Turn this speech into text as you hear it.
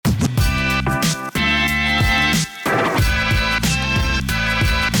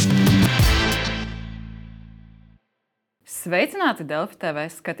Sveicināti Delfi TV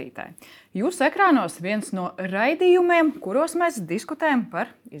skatītāji! Jūsu ekrānos viens no raidījumiem, kuros mēs diskutējam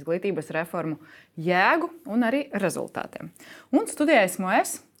par izglītības reformu jēgu un arī rezultātiem. Un studijā esmu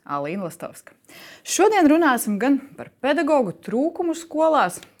es, Alina Lastovska. Šodien runāsim gan par pedagogu trūkumu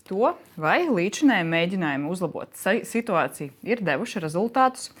skolās, to, vai līdzinājumi mēģinājumi uzlabot situāciju ir devuši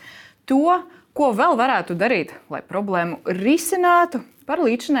rezultātus, to, ko vēl varētu darīt, lai problēmu risinātu, par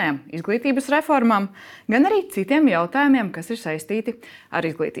līdzinājām izglītības reformām, gan arī citiem jautājumiem, kas ir saistīti ar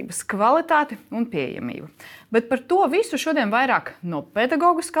izglītības kvalitāti un pieejamību. Bet par to visu šodien vairāk no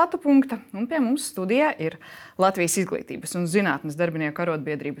pedagogu skatu punkta, un pie mums studijā ir Latvijas Izglītības un zinātnes darbinieku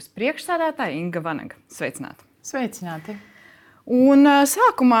arotbiedrības priekšsēdētāja Inga Vanaga. Sveicināti! Sveicināti! Un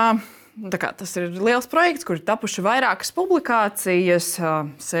sākumā, tas ir liels projekts, kur ir tapuši vairākas publikācijas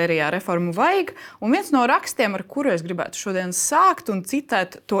sērijā Reformu vajag, un viens no rakstiem, ar kuru es gribētu šodien sākt un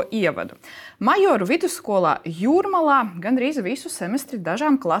citēt to ievadu. Majoru vidusskolā Jūrmalā gandrīz visu semestri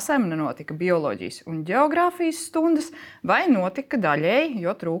dažām klasēm nenotika bioloģijas un ģeogrāfijas stundas, vai notika daļēji,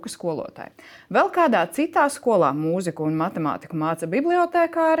 jo trūka skolotāji. Vēl kādā citā skolā mūziku un matemātiku māca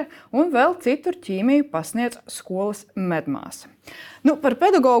bibliotēkāre, un vēl citur ķīmiju pasniedz skolas medmāsa. Par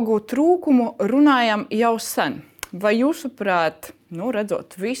pedagogu trūkumu runājam jau sen. Vai jūsuprāt,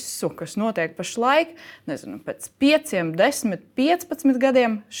 redzot visu, kas notiek pašlaik, pēc 5, 10, 15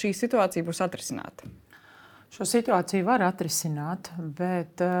 gadiem šī situācija būs atrisināta? Šo situāciju var atrisināt,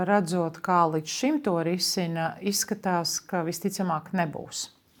 bet redzot, kā līdz šim to risina, izskatās, ka visticamāk nebūs.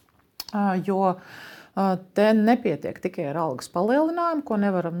 Jo te nepietiek tikai ar algas palielinājumu, ko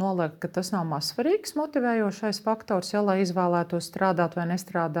nevaram noliegt, ka tas nav mazsvarīgs motivējošais faktors, lai izvēlētos strādāt vai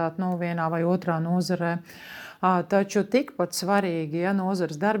nestrādāt vienā vai otrā nozarē. Taču tikpat svarīgi,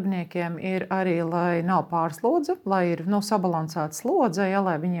 nozares darbiniekiem ir arī, lai nav pārslodze, lai ir sabalansēta slodze,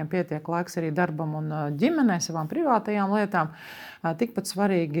 lai viņiem pietiek laiks arī darbam un ģimenei, savām privātajām lietām. Tikpat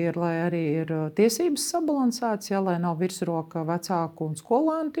svarīgi ir, lai arī ir tiesības sabalansētas, lai nav virsroka vecāku un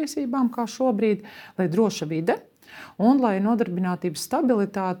skolēnu tiesībām, kā šobrīd, lai droša vide. Un lai nodarbinātības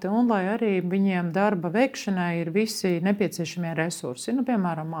stabilitāte, un lai arī viņiem darba veikšanai ir visi nepieciešamie resursi,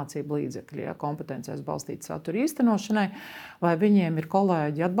 piemēram, mācību līdzekļi, kompetencēs balstīt satura īstenošanai, vai viņiem ir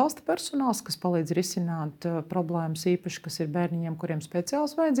kolēģi atbalsta personāls, kas palīdz risināt problēmas īpaši, kas ir bērniņiem, kuriem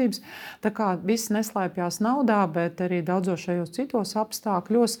speciālas vajadzības. Tā kā viss neslēpjās naudā, bet arī daudzos šajos citos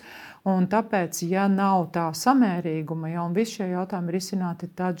apstākļos, un tāpēc, ja nav tā samērīguma, un visi šie jautājumi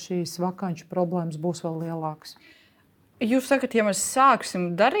risināti, tad šīs vakanču problēmas būs vēl lielākas. Jūs sakat, ja mēs sāksim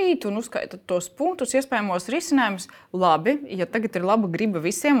darīt un uzskaitat tos punktus, iespējamos risinājumus, labi, ja tagad ir laba griba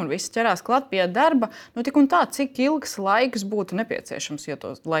visiem un visi ķerās klāt pie darba, tik un tā, cik ilgs laiks būtu nepieciešams,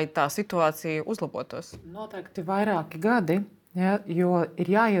 lai tā situācija uzlabotos? Noteikti vairāki gadi, jo ir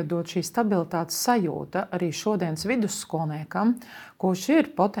jāiedod šī stabilitātes sajūta arī šodienas vidusskolniekam, kurš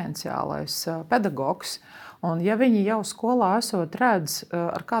ir potenciālais pedagogs. Un ja viņi jau skolā esot redz,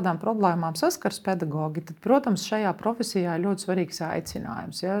 ar kādām problēmām saskars pedagogi, tad, protams, šajā profesijā ir ļoti svarīgs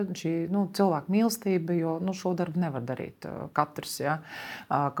aicinājums. Šī cilvēku mīlestība, jo šo darbu nevar darīt katrs,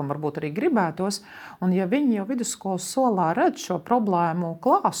 kam varbūt arī gribētos. Un ja viņi jau vidusskolas solā redz šo problēmu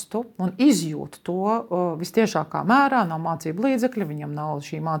klāstu un izjūt to vistiešākā mērā, nav mācību līdzekļi, viņam nav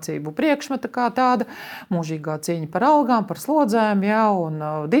šī mācību priekšmeta kā tāda, mūžīgā cīņa par algām, par slodzēm, un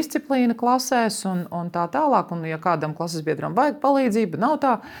disciplīna klasēs un tā tālāk. Un, ja kādam klases biedram vajag palīdzību, nav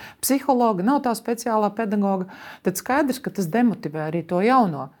tā psihologa, nav tā speciālā pedagoga, tad skaidrs, ka tas demotivē arī to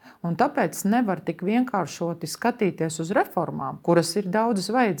jauno. Un tāpēc nevar tik vienkāršoti skatīties uz reformām, kuras ir daudzas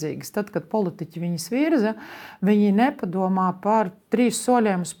vajadzīgas. Tad, kad politiķi viņas virza, viņi nepadomā par 3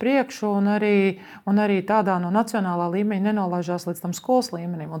 soļiem uz priekšu un arī tādā no nacionālā līmeņa nenolaižās līdz tam skolas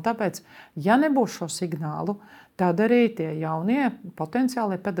līmenim. Un tāpēc, ja nebūs šo signālu, tad arī tie jaunie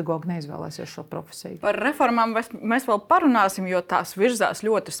potenciālie pedagogi neizvēlēsies šo profesiju. Par reformām mēs vēl parunāsim, jo tās virzās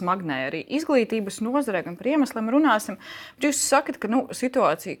ļoti smagnēji arī izglītības nozarē, gan par iemesliem runāsim. Bet jūs sakat, ka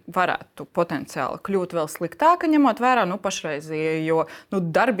situācija varētu potenciāli kļūt vēl sliktāka, ņemot vērā pašreizējo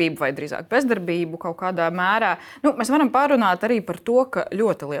darbību vai drīzāk bezdarbību kaut kādā mērā. Mēs varam pārunāt arī par to, ka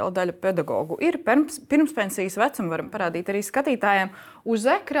ļoti liela daļa pedagogu ir pirmspensijas vecuma, varam parādīt arī skatītājiem uz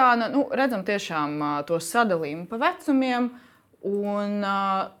ekrāna. Redzam tiešām to sadalījumu pa vecumiem, un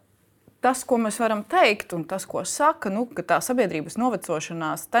tas, ko mēs varam teikt, un tas, ko saka, ka tā sabiedrības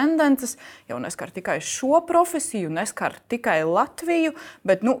novecošanās tendences jau neskar tikai šo profesiju, neskar tikai Latviju,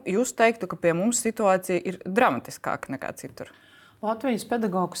 bet jūs teiktu, ka pie mums situācija ir dramatiskāka nekā citur. Latvijas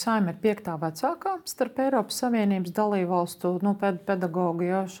pedagogu saime ir 5. vecākā starp Eiropas Savienības dalībvalstu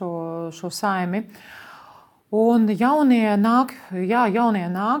pedagogu šo saimi. Un jaunie nāk,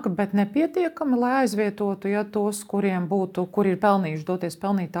 bet nepietiekami, lai aizvietotu tos, kuri ir pelnījuši doties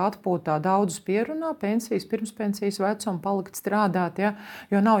pelnītā atpūtā, daudzus pierunā, pensijas, pirmspensijas vecumu, palikt strādāt,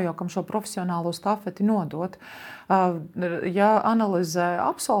 jo nav jau kam šo profesionālo stafeti nodot. Ja analizē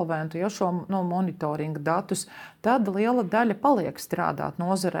absolventu, šo monitoringa datus, tad liela daļa paliek strādāt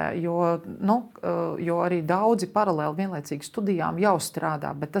nozarē, jo arī daudzi paralēli vienlaicīgi studijām jau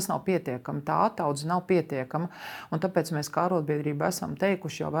strādā, bet tas nav pietiekami, tā ataudze nav pietiekama. Un tāpēc mēs kā arotbiedrība esam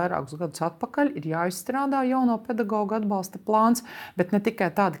teikuši jau vairākus gadus atpakaļ, ir jāizstrādā jauno pedagoģu atbalsta plāns, bet ne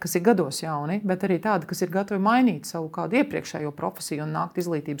tikai tādi, kas ir gados jauni, bet arī tādi, kas ir gatavi mainīt savu kādu iepriekšējo profesiju un nākt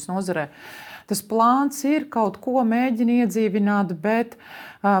izglītības nozarē. Tas plāns ir kaut ko mēģina iedzīvināt, bet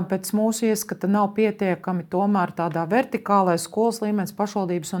pēc mūsu ieskata nav pietiekami tomēr tādā vertikālais skolas līmenis,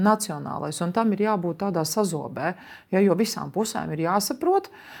 pašvaldības un nacionālais. Un tam ir jābūt tādā sazobē, jo visām pusēm ir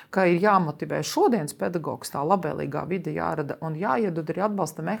jāsaprot, ka ir jāmotivē šodienas pedagogs, tā labvēlīgā vide jārada un jāiedod arī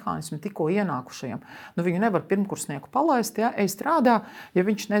atbalsta mehānismi tikko ienākušajiem. Viņu nevar pirmkursnieku palaist, ej strādā, ja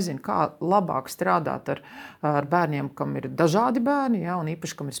viņš nezina, kā labāk strādāt ar bērniem, kam ir dažādi bērni, un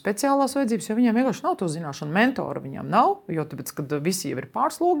īpaši, kam ir speciālās vajadzības, jo viņiem vienkārši nav to zināšanu, mentora viņam nav, jo tāpēc, kad visi jau ir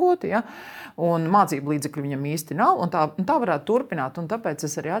pārslogoti, un mācību līdzekļu viņam īsti nav, un tā varētu turpināt, un tāpēc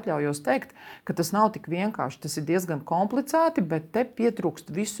es arī atļaujos teikt, ka tas nav tik vienkārši, tas ir diezgan komplicēti, bet te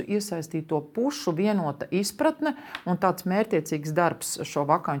pietrūkst visu iesaistīto pušu vienota izpratne un tāds mērķiecīgs darbs šo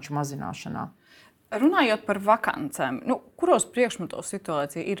vakanču mazināšanā. Runājot par vakancēm, kuros priekšmetos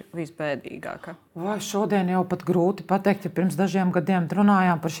situācija ir visbēdīgākā? Šodien jau pat grūti pateikt, ja pirms dažiem gadiem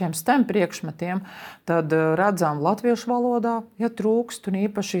runājām par šiem STEM priekšmetiem, tad redzām latviešu valodā, trūkst, un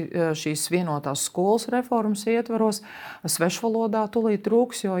īpaši šīs vienotās skolas reformas ietvaros, svešvalodā tūlīt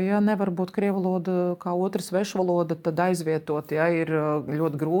trūks, jo, nevar būt krievu valoda kā otra svešvaloda, tad aizvietot, ir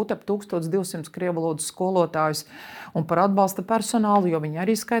ļoti grūti ap 1200 krievu valodas skolotājus, un par atbalsta personālu, jo viņi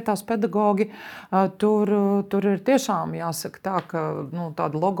arī skaitās pedagogi, tur ir tiešām jāsaka tā, ka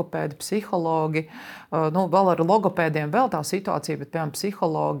tādi logopēdi, psihologi, vēl ar logopēdiem vēl tā situācija, bet, piemēram,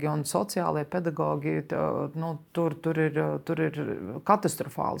 psihologi un sociālie pedagogi, tur ir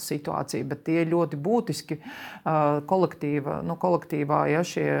katastrofāla situācija, bet tie ir ļoti būtiski kolektīvā,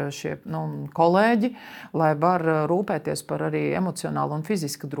 šie kolēģi, lai var rūpēties par arī emocionālu un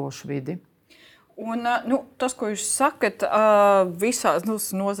fiziski drošu vidi. Un, tas, ko jūs sakat, visās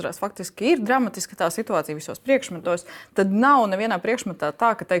nozarēs faktiski ir dramatiska tā situācija visos priekšmetos, tad nav nevienā priekšmetā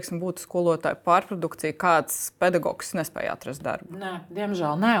tā, ka, būtu skolotāju pārprodukcija, kāds pedagogs nespēja atrast darbu. Nē,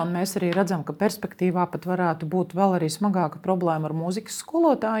 diemžēl nē, un mēs arī redzam, ka perspektīvā pat varētu būt vēl arī smagāka problēma ar mūzikas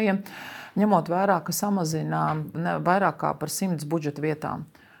skolotājiem, ņemot vērā, ka samazina vairāk kā par 100 budžeta vietām.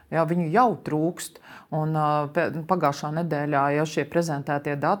 Viņu jau trūkst, un pagājušā nedēļā šie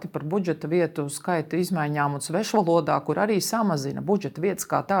prezentētie dati par budžeta vietu skaita izmaiņām un svešvalodā, kur arī samazina budžeta vietas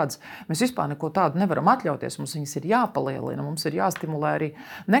kā tādas. Mēs vispār neko tādu nevaram atļauties, mums viņas ir jāpalielina, mums ir jāstimulē arī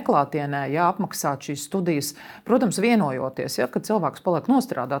neklātienē, jāapmaksāt šīs studijas, protams, vienojoties, kad cilvēks paliek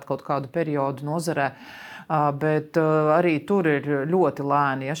nostrādāt kaut kādu periodu nozarē, bet arī tur ir ļoti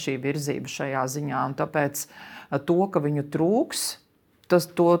lēni šī virzība šajā ziņā, un tāpēc to, ka viņu trūks,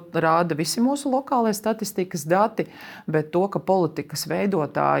 to rāda visi mūsu lokālie statistikas dati, bet to, ka politikas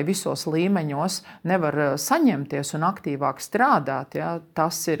veidotāji visos līmeņos nevar saņemties un aktīvāk strādāt,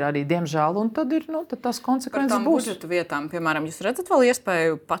 tas ir arī diemžēl, un tad ir tas konsekvences būs. Par tām budžeta vietām, piemēram, jūs redzat vēl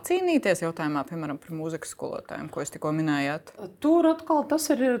iespēju pacīnīties jautājumā, piemēram, par mūzikas skolotājiem, ko jūs tikko minējāt? Tur atkal te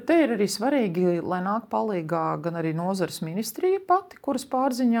ir arī svarīgi, lai nāk palīgā gan arī nozares ministrija pati, kuras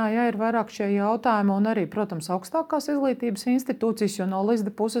pārziņā ir vairāk šie jautājumi, un arī, protams, augstākās izglītības institūcijas, jo no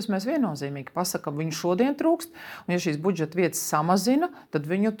LIZDA puses mēs viennozīmīgi pasakām, viņu šodien trūkst, un ja šīs budžeta vietas samazina, tad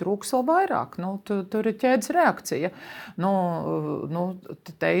viņu trūks vēl vairāk. Tur ir ķēdes reakcija.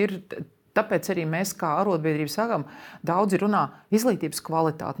 Te ir Tāpēc arī mēs, kā arotbiedrība, sakām, daudzi runā izglītības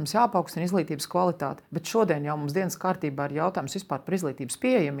kvalitāti. Mums jāpaukstina izglītības kvalitāte, bet šodien jau mums dienas kārtībā ir jautājums vispār par izglītības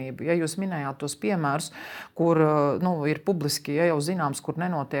pieejamību. Ja jūs minējāt tos piemērus, kur ir publiski, ja jau zināms, kur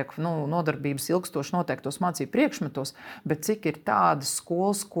nenotiek nodarbības ilgstoši noteiktos mācību priekšmetos, bet cik ir tādas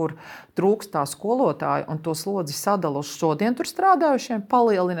skolas, kur trūkst tā skolotāja un to slodzi sadala uz šodien tur strādājušiem,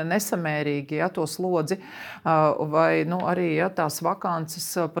 palielina nesamērīgi to slodzi, vai arī tās vakances,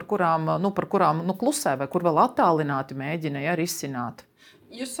 par kurām klusē vai kur vēl attālināti mēģina risināt.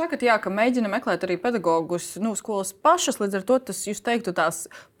 Jūs sakat, jā, ka mēģina meklēt arī pedagogus skolas pašas, līdz ar to tas, jūs teiktu, tās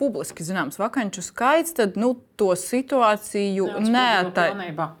publiski zināms vakanču skaits, tad to situāciju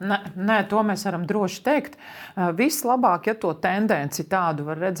Nē, to mēs varam droši teikt. Vislabāk, ja to tendenci tādu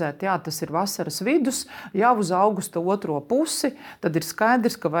var redzēt, jā, tas ir vasaras vidus, jau uz augusta otro pusi, tad ir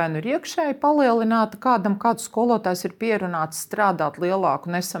skaidrs, ka vai nu ir iekšēji palielināta, kāds skolotājs ir pierunāts strādāt lielāku,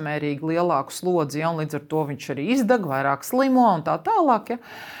 nesamērīgi lielāku slodzi, ja, un līdz ar to viņš arī izdeg, vairāk slimo un tā tālāk. Ja.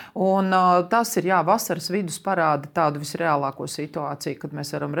 Un tas ir, vasaras vidus parāda tādu visreālāko situāciju, kad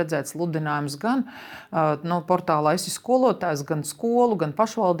mēs varam redzēt sludinājumus gan portālā esi skolotājs, gan skolu, gan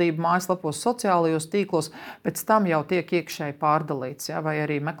pašvaldību mājaslapos, sociālajos tīklos, pēc tam jau tiek iekšēji pārdalīts, vai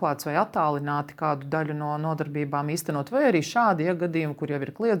arī meklēts vai attālināti kādu daļu no nodarbībām īstenot, vai arī šādi gadījumi, kur jau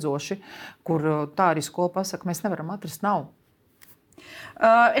ir kliedzoši, kur tā arī skola pasaka, mēs nevaram atrast nav.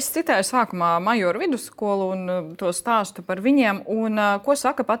 Es citēju sākumā majoru vidusskolu un to stāstu par viņiem. Un, ko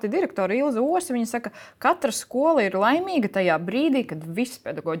saka pati direktore Ilze Osi? Viņa saka, ka katra skola ir laimīga tajā brīdī, kad viss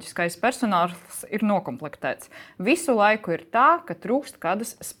pedagoģiskais personāls ir nokomplektēts. Visu laiku ir tā, ka trūkst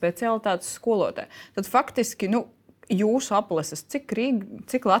kādas specialitātes skolotāji. Tad faktiski jūsu aplases,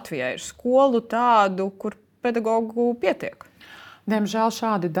 cik Latvijā ir skolu tādu, kur pedagogu pietiek? Diemžēl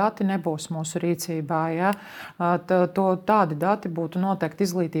šādi dati nebūs mūsu rīcībā. Ja? Tādi dati būtu noteikti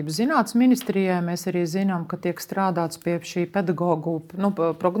Izglītības zinātnes ministrijai. Mēs arī zinām, ka tiek strādāts pie šī pedagogu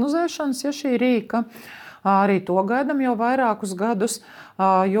prognozēšanas, ja šī rīka. Arī to gaidām jau vairākus gadus,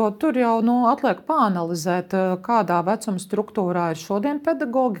 jo tur jau atliek pāanalizēt, kādā vecuma struktūrā ir šodien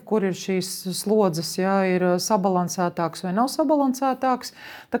pedagogi, kur ir šīs slodzes, ir sabalansētāks vai nav sabalansētāks.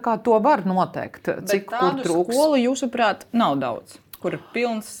 Tā kā to var noteikt, cik kur trūks. Skolu, jūsuprāt, nav daudz, kur ir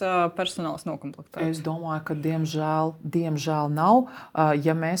pilns personāls nokomplektēts? Es domāju, ka diemžēl nav.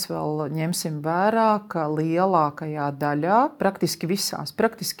 Ja mēs vēl ņemsim vērā, ka lielākajā daļā, praktiski visās,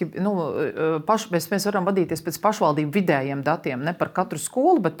 mēs varam vadīties pēc pašvaldību vidējiem datiem, ne par katru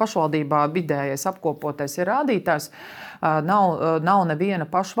skolu, bet pašvaldībā vidējais apkopotais ir rādītājs. Nav neviena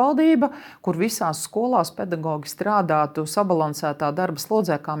pašvaldība, kur visās skolās pedagogi strādātu sabalansētā darba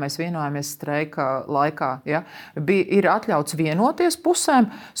slodzē, kā mēs vienojāmies streika laikā. Ja? Ir atļauts vienoties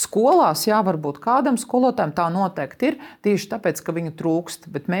pusēm. Skolās, varbūt kādam skolotājam tā noteikti ir, tieši tāpēc, ka viņu trūkst.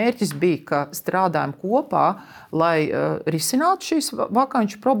 Bet mērķis bija, ka strādājam kopā, lai risinātu šīs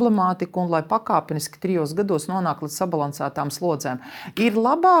vakanču problemātiku un lai pakāpeniski 3 gados nonāk līdz sabalansētām slodzēm. Ir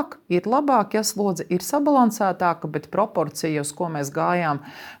labāk, ja slodze ir sabalansētāka, bet proporcija, uz ko mēs gājām,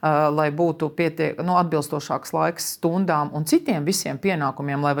 lai būtu atbilstošāks laiks stundām un citiem visiem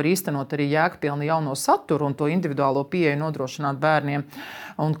pienākumiem, lai var īstenot arī jēgpilnu jauno saturu un to individuālo pieeju nodrošināt bērniem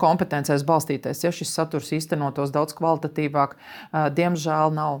un kompetencēs balstīties, ja šis saturs īstenotos daudz kvalitatīvāk.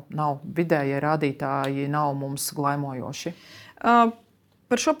 Diemžēl nav vidējie rādītāji, nav mums glaimojoši.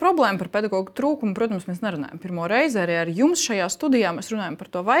 Par šo problēmu, par pedagoģu trūkumu, protams, mēs nerunājam pirmo reizi. Arī ar jums šajā studijā mēs runājam par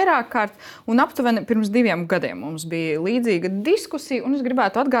to vairāk kārt. Un aptuveni pirms 2 gadiem mums bija līdzīga diskusija, un es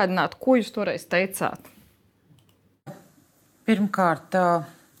gribētu atgādināt, ko jūs toreiz teicāt. Pirmkārt,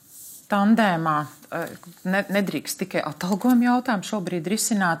 tandēmā nedrīkst tikai atalgojuma jautājumu šobrīd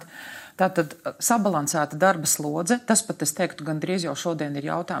risināt. Tātad sabalansēta darba slodze, tas pat, es teiktu, gandrīz jau šodien ir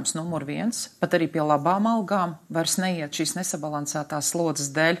jautājums numur 1, pat arī pie labām algām vairs neiet šīs nesabalansētās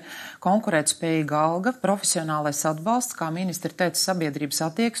slodzes dēļ. Konkurētspējīga alga, profesionālais atbalsts, kā ministri teica, sabiedrības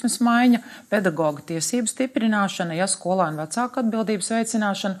attieksmes maiņa, pedagoga tiesību stiprināšana, skolēnu vecāku atbildības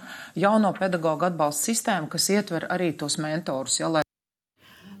veicināšana, jauno pedagoga atbalsta sistēmu, kas ietver arī tos mentorus, lai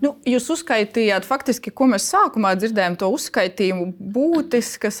jūs uzskaitījāt faktiski, ko mēs sākumā dzirdējām, to uzskaitījumu,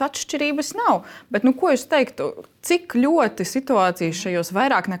 būtiskas atšķirības nav. Bet ko jūs teiktu, cik ļoti situācija šajos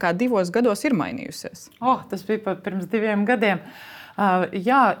vairāk nekā 2 gados ir mainījusies? Tas bija pat pirms 2 gadiem.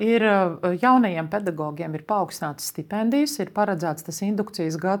 Ir jaunajiem pedagogiem ir paaugstinātas stipendijas, ir paredzēts tas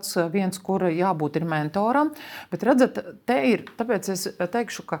indukcijas gads, viens, kur jābūt ir mentoram. Bet redzat, tāpēc es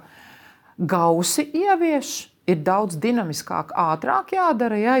teikšu, ka gausi ievieš, ir daudz dinamiskāk, ātrāk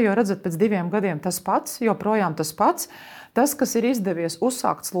jādara, jo redzat, pēc 2 gadiem tas pats, joprojām tas pats. Tas, kas ir izdevies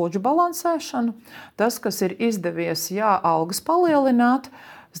uzsākt slodžu balansēšanu, tas, kas ir izdevies, algas palielināt,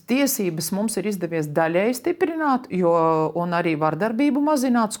 tiesības mums ir izdevies daļēji stiprināt, un arī vardarbību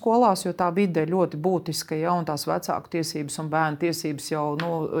mazināt skolās, jo tā vide ir ļoti būtiska, un tās vecāku tiesības un bērnu tiesības jau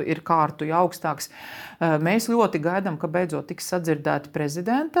ir kārtu augstāks. Mēs ļoti gaidām, ka beidzot tiks sadzirdēti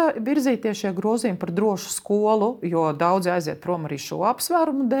prezidenta virzītie šie grozījumi par drošu skolu, jo daudzi aiziet prom arī šo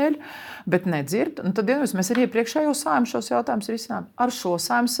apsvērumu dēļ, bet nedzird. Un tad mēs arī priekšējo Saeimu šos jautājumus risinām. Ar šo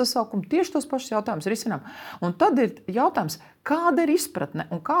Saeimas sasaukumu tieši tos pašus jautājumus risinām. Un tad ir jautājums, Kāda ir izpratne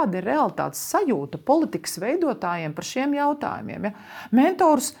un kāda ir realitātes sajūta politikas veidotājiem par šiem jautājumiem? Ja?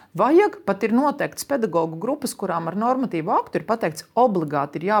 Mentors vajag, pat ir noteikts pedagoģu grupas, kurām ar normatīvu aktu ir pateikts,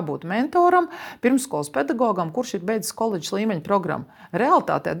 obligāti ir jābūt mentoram, pirmsskolas pedagogam, kurš ir beidzis koledžas līmeņa programmu.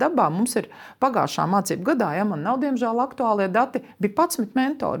 Realitātē dabā mums ir pagājušā mācību gadā, ja man nav diemžēl aktuālie dati, bija 11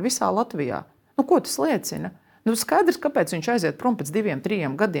 mentori visā Latvijā. Ko tas liecina? Skaidrs, kāpēc viņš aiziet prom pēc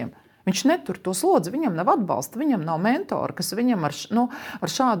 2-3 gadiem. Viņš netur to slodzi, viņam nav atbalsta, viņam nav mentora, kas viņam ar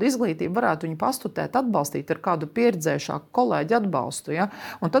šādu izglītību varētu viņu pastutēt, atbalstīt ar kādu pieredzējušāku kolēģi atbalstu. Ja?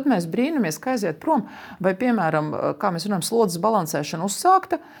 Un tad mēs brīnamies, ka aiziet prom. Vai, piemēram, kā mēs runājam, slodzes balansēšana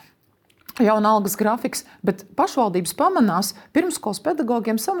uzsākta, jauna algas grafiks, bet pašvaldības pamanās pirmsskolas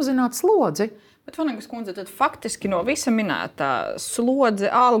pedagogiem samazināt slodzi. Bet, Vanagas kundze, tad faktiski no visa minētā slodze,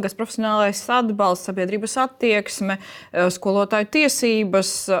 algas, profesionālais atbalsts, sabiedrības attieksme, skolotāju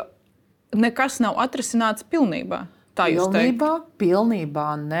tiesības, nekas nav atrisināts pilnībā. Tā jūs teikt? Pilnībā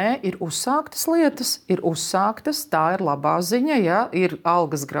nē, ir uzsāktas lietas, tā ir labā ziņa, ja ir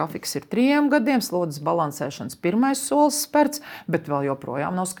algas grafiks ir 3 gadiem, slodzes balansēšanas pirmais solis spērts, bet vēl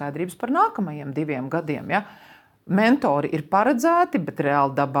joprojām nav skaidrības par nākamajiem 2 gadiem, ja. Mentori ir paredzēti, bet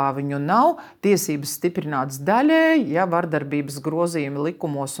reāli dabā viņu nav. Tiesības stiprinātas daļēji, ja vardarbības grozījumi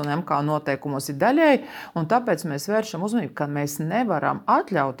likumos un MK noteikumos ir daļēji, un tāpēc mēs vēršam uzmanību, ka mēs nevaram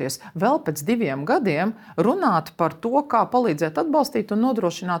atļauties vēl pēc 2 gadiem runāt par to, kā palīdzēt atbalstīt un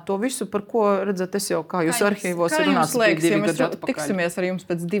nodrošināt to visu, par ko, redzat, es jau kā jūs arhīvos ir runāts 2 gadi atpakaļ. Tiksimies ar jums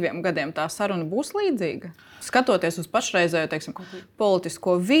pēc 2 gadiem, tā saruna būs līdzīga? Skatoties uz pašreizējo, teiksim,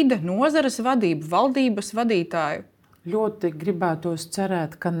 politisko vidi, nozares vadību, valdības vadītāju. Ļoti gribētos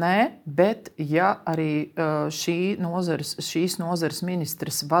cerēt, ka nē, bet ja arī šīs nozares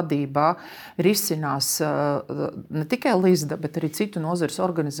ministras vadībā risinās ne tikai LIZDA, bet arī citu nozares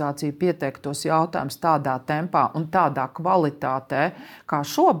organizāciju pieteiktos jautājumus tādā tempā un tādā kvalitātē, kā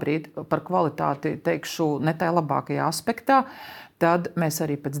šobrīd, par kvalitāti teikšu ne tajā labākajā aspektā, tad mēs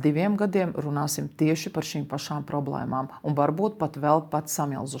arī pēc 2 gadiem runāsim tieši par šīm pašām problēmām un varbūt pat vēl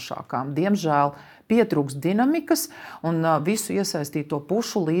samilzušākām. Diemžēl pietrūkst dinamikas un visu iesaistīto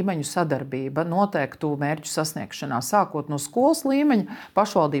pušu līmeņu sadarbība noteiktu mērķu sasniegšanā, sākot no skolas līmeņa,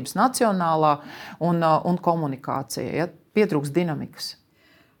 pašvaldības nacionālā un komunikācija. Ja? Pietrūkst dinamikas.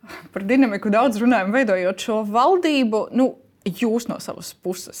 Par dinamiku daudz runājam, veidojot šo valdību. Jūs no savas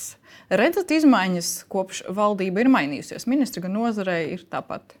puses redzat izmaiņas, kopš valdība ir mainījusies? Ministri gan nozarei ir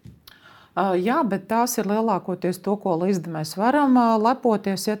tāpat. Jā, bet tās ir lielākoties to, ko LIZDA mēs varam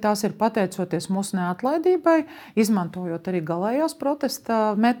lepoties, ja tās ir pateicoties mūsu neatlaidībai, izmantojot arī galējās protesta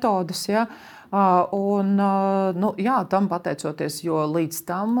metodes. Ja. Tam pateicoties, jo līdz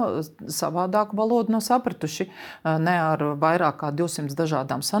tam savādāku valodu nav sapratuši ne ar vairāk kā 200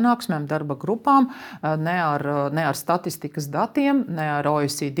 dažādām sanāksmēm, darba grupām, ne ar statistikas datiem, ne ar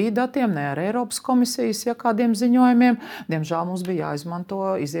OECD datiem, ne ar Eiropas komisijas kādiem ziņojumiem. Diemžēl mums bija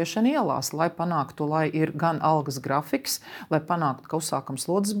jāizmanto iziešana ielās, lai panāktu, lai ir gan algas grafiks, lai panāktu, ka uzsākam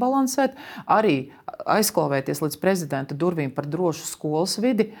slodzes balansēt, arī aizklavēties līdz prezidenta durvīm par drošu skolas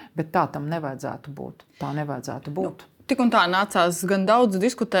vidi, bet tā tam nevajadzētu būt. Tā nevajadzētu būt. Tik un tā nācās gan daudz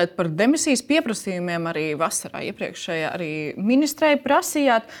diskutēt par demisijas pieprasījumiem arī vasarā. Iepriekšējā arī ministrei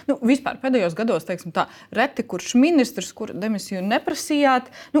prasījāt. Vispār pēdējos gados, teiksim tā, reti kurš ministrs, kur demisiju neprasījāt.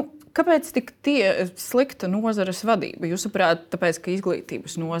 Kāpēc tik slikta nozares vadība? Jūsuprāt, tāpēc, ka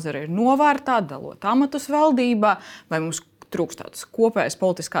izglītības nozare ir novērtā, dalot amatus valdībā, vai mums trūkst tādas kopējas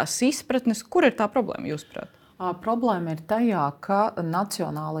politiskās izpratnes? Kur ir tā problēma, jūsuprāt? Problēma ir tajā, ka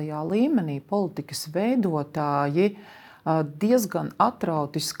nacionālajā līmenī politikas veidotāji diezgan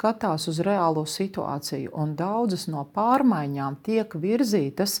atrauti skatās uz reālo situāciju, un daudzas no pārmaiņām tiek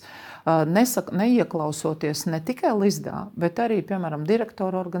virzītas neieklausoties ne tikai LIZDA, bet arī, piemēram,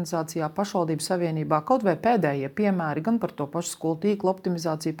 direktoru organizācijā, pašvaldību savienībā, kaut vai pēdējie piemēri gan par to pašu skolu tīklu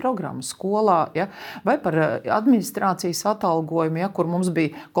optimizāciju programmu skolā, ja, vai par administrācijas atalgojumu, ja, kur mums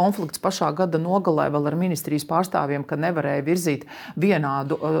bija konflikts pašā gada nogalē vēl ar ministrijas pārstāvjiem, ka nevarēja virzīt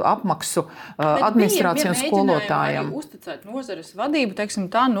vienādu apmaksu administrāciju un skolotājiem. Uzticēt nozares vadību,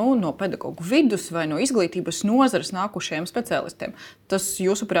 teiksim tā, no pedagogu vidus vai no izglītības nozares nākušajiem speciālistiem. Tas,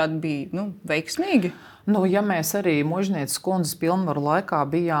 jūsuprāt, bija veiksmīgi? Ja mēs arī Mužnieces kundzes pilnvaru laikā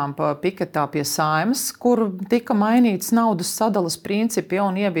bijām piketā pie Saeimas, kur tika mainīts naudas sadalas principi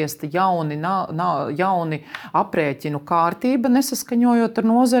un ieviesta jauni aprēķinu kārtība, nesaskaņojot ar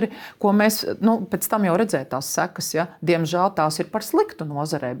nozari, ko mēs pēc tam jau redzējām tās sekas. Ja? Diemžēl tās ir par sliktu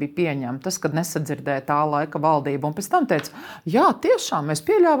nozarē bija pieņemtas, kad nesadzirdēja tā laika valdība. Un pēc tam tiešām teica, jā, tiešām mēs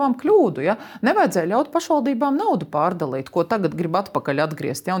pieļāvām kļūdu. Ja? Nevajadzēja ļaut pašvaldībām naudu pārdalīt, ko tagad grib atpakaļ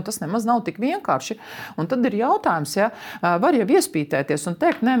atgriezt. Ja? Un tas nemaz nav tik vienkārši. Un tad ir jautājums, ja? Var jau iespītēties un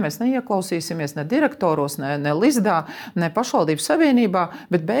teikt, nē, mēs neieklausīsimies ne direktoros, ne LIZDA, ne pašvaldības savienībā,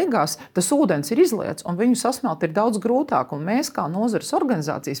 bet beigās tas ūdens ir izliets un viņu sasmelt ir daudz grūtāk. Un mēs kā nozares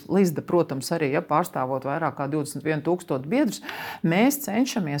organizācijas, LIZDA, protams, arī pārstāvot vairāk kā 21 000 biedrus, mēs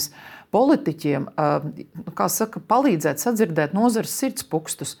cenšamies politiķiem, palīdzēt sadzirdēt nozares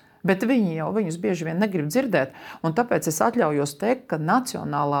sirdspūkstus. Bet viņi jau viņus bieži vien negrib dzirdēt. Un tāpēc es atļaujos teikt, ka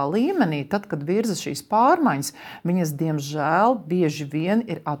nacionālā līmenī, tad, kad virza šīs pārmaiņas, viņas, diemžēl, bieži vien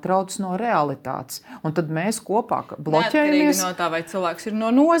ir atrautas no realitātes. Un tad mēs kopā bloķējamies. Neatkarīgi no tā, vai cilvēks ir no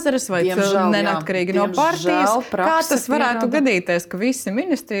nozares, vai neatkarīgi no partijas. Kā tas varētu gadīties, ka visi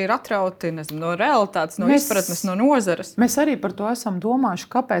ministri ir atrauti no realitātes, no izpratnes, no nozares? Mēs arī par to esam domājuši,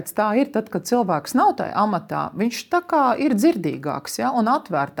 kāpēc tā ir. Tad, kad cilvēks nav tajā amatā, viņš tā kā ir dzirdīgāks, ja, un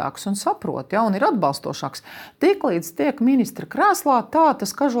atvērtāks. Un saprot, ja, un ir atbalstošāks. Tiklīdz tiek ministra krēslā, tā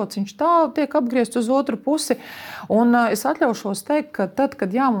tas kažots, viņš tā tiek apgriezt uz otru pusi. Un es atļaušos teikt, ka tad,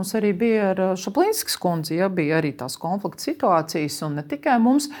 kad mums arī bija ar Šaplinskas kundzi, ja, bija arī tās konflikta situācijas, un ne tikai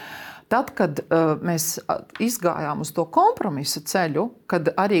mums, tad, kad mēs izgājām uz to kompromisa ceļu, kad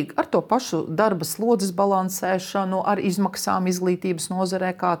arī ar to pašu darba slodzes balansēšanu, ar izmaksām izglītības nozarē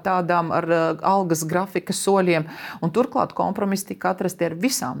kā tādām, ar algas grafika soļiem, un turklāt kompromisi tika atrasti ar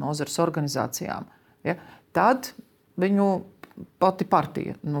visām nozares organizācijām. Ja? Tad viņu pati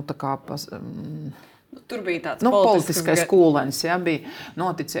partija, tur bija tāds politiskais kūlenis, ja, bija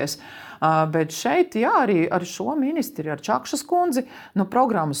noticies. Bet šeit, jā, arī ar šo ministri, ar Čakšas kundzi,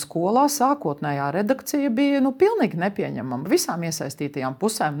 programmas skolā sākotnējā redakcija bija pilnīgi nepieņemama visām iesaistītajām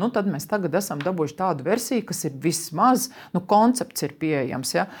pusēm. Tad mēs tagad esam dabūjuši tādu versiju, kas ir vismaz, koncepts ir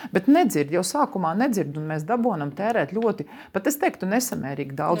pieejams, ja? Bet nedzird, jau sākumā nedzird, un mēs dabonam tērēt ļoti, pat es teiktu,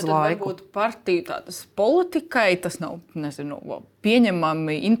 nesamērīgi daudz laiku. Varbūt partiju tādas politikai, tas nav,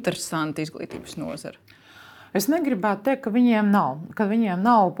 pieņemami, interesanti izglītības nozara. Es negribētu teikt, ka viņiem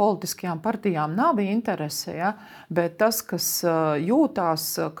nav politiskajām partijām nav interese, ja? Bet tas, kas jūtās,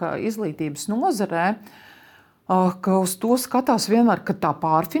 ka izglītības nozarē, ka uz to skatās vienmēr, ka tā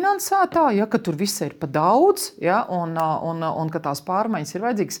pārfinansētā, ja, ka tur viss ir pa daudz, ja, un ka tās pārmaiņas ir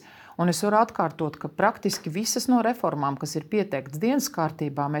vajadzīgas. Un es varu atkārtot, ka praktiski visas no reformām, kas ir pieteiktas dienas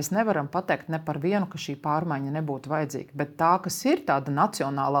kārtībā, mēs nevaram pateikt ne par vienu, ka šī pārmaiņa nebūtu vajadzīga. Bet tā, kas ir tāda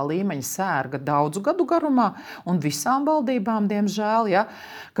nacionālā līmeņa sērga daudzu gadu garumā un visām valdībām, diemžēl, ja,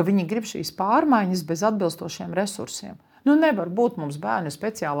 ka viņi grib šīs pārmaiņas bez atbilstošiem resursiem. Nevar būt mums bērni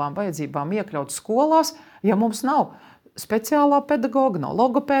speciālām vajadzībām iekļaut skolās, ja mums nav speciālā pedagoga, nav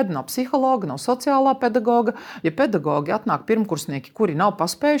logopēda, nav psihologa, nav sociālā pedagoga. Ja pedagogi atnāk pirmkursnieki, kuri nav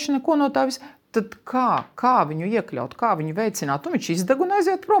paspējuši neko no tā visa, tad kā viņu iekļaut, kā viņu veicināt? Viņš izdeg un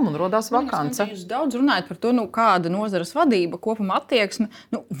aiziet prom un rodās vakance. Jūs daudz runājat par to, kāda nozares vadība, kopuma attieksme.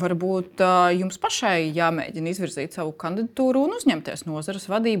 Varbūt jums pašai jāmēģina izvirzīt savu kandidatūru un uzņemties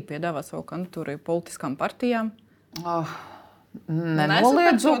nozares vadību, piedāvāt savu kandidatūru politiskām partijām?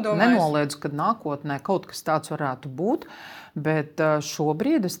 Nenoliedzu, ka nākotnē kaut kas tāds varētu būt, bet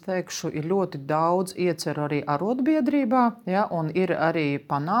šobrīd, es teikšu, ir ļoti daudz ieceru arī arotbiedrībā, ja, un ir arī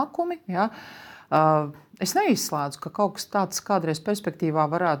panākumi. Ja. Es neizslēdzu, ka kaut kas tāds kādreiz perspektīvā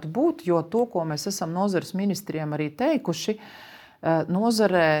varētu būt, jo to, ko mēs esam nozares ministriem arī teikuši,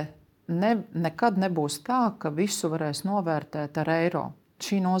 nozarē nekad nebūs tā, ka visu varēs novērtēt ar eiro.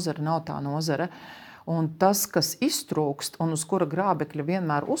 Šī nozara nav tā nozare. Un tas, kas iztrūkst un uz kura grābekļa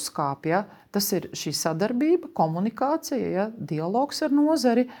vienmēr uzkāpja, tas ir šī sadarbība, komunikācija, ja, dialogs ar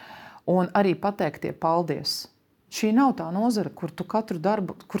nozari un arī pateiktie paldies. Šī nav tā nozara, kur tu katru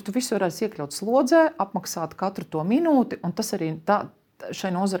darbu, kur tu visu varēsi iekļaut slodzē, apmaksāt katru to minūti, un tas arī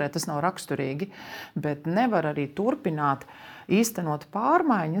šai nozarē tas nav raksturīgi, bet nevar arī turpināt īstenot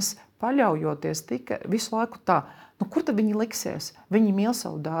pārmaiņas, paļaujoties tikai visu laiku tā. Kur tad viņi liksies? Viņi mīl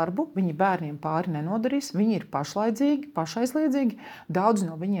savu darbu, viņi bērniem pāri nenodarīs, viņi ir pašaizliedzīgi. Daudz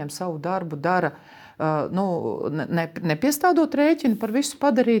no viņiem savu darbu dara, nepiestādot rēķinu par visu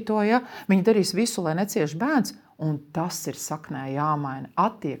padarīto. Ja? Viņi darīs visu, lai necieš bērns. Un tas ir saknē jāmaina,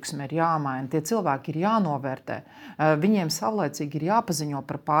 attieksme ir jāmaina, tie cilvēki ir jānovērtē, viņiem savlaicīgi ir jāpaziņo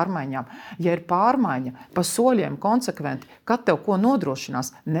par pārmaiņām. Ja ir pārmaiņa, pa soļiem konsekventi, kad tev ko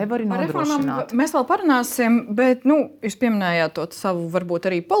nodrošinās, nevari nodrošināt. Mēs vēl parunāsim, bet jūs pieminējāt to savu varbūt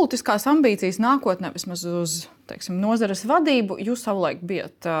arī politiskās ambīcijas nākotnē, vismaz uz nozares vadību. Jūs savulaik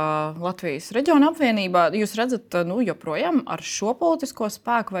bijat Latvijas reģiona apvienībā. Jūs redzat joprojām ar šo politisko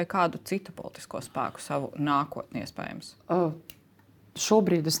spēku vai kādu citu politisko spēku savu nākotni iespējams?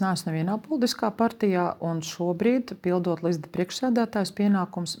 Šobrīd es neesmu nevienā politiskā partijā, un šobrīd, pildot LIZDA priekšsēdētājas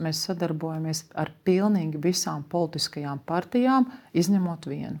pienākums, mēs sadarbojamies ar pilnīgi visām politiskajām partijām,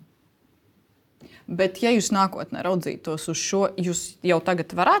 izņemot vienu. Bet, ja jūs nākotnē raudzītos uz šo, jūs jau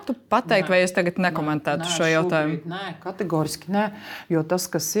tagad varētu pateikt, vai es tagad nekomentētu šo jautājumu? Nē, kategoriski nē, jo tas,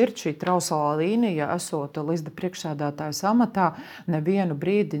 kas ir šī trauslā līnija, esot LIZDA priekšsēdētājas amatā, nevienu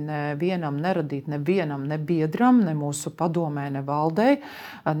brīdi nevienam neradīt, nevienam ne biedram, ne mūsu padomē, ne valdei,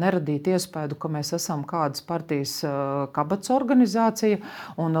 neradīt iespēju, ka mēs esam kādas partijas kabats organizācija,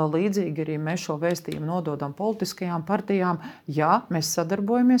 un līdzīgi arī mēs šo vēstījumu nododam politiskajām partijām. Jā, mēs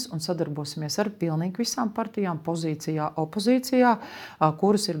sadarbojamies un sadarbosimies ar pilnīgi visām partijām, pozīcijā, opozīcijā,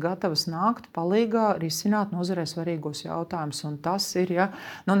 kuras ir gatavas nākt palīgā risināt nozarē svarīgos jautājumus. Un tas ir,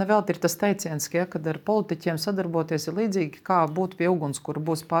 nevelti ir tas teiciens, ka, kad ar politiķiem sadarboties ir līdzīgi kā būt pie uguns, kur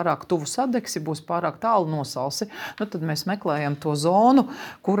būs pārāk tuvu sadegsi, būs pārāk tālu nosalsi. Tad mēs meklējam to zonu,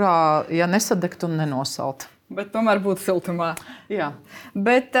 kurā, nesadegt un nenosalt. Bet tomēr būtu siltumā. Jā.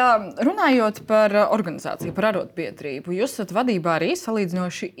 Bet runājot par organizāciju, par arotbiedrību, jūs esat vadībā arī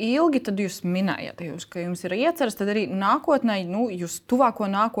salīdzinoši ilgi, tad jūs minējāt, ka jums ir ieceras, tad arī nākotnē, jūs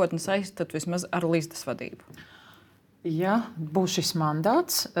tuvāko nākotni saistat vismaz ar LIZDAS vadību. Ja būs šis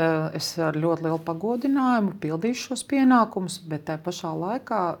mandāts, es ar ļoti lielu pagodinājumu pildīšu šos pienākumus, bet tajā pašā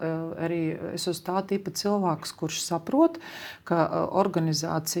laikā arī es esmu tā tipa cilvēks, kurš saprot, ka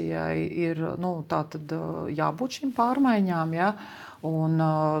organizācijai ir jābūt šīm pārmaiņām. Ja? Un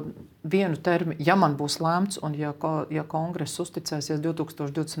vienu termiņu, ja man būs lēmts, un ja kongress uzticēsies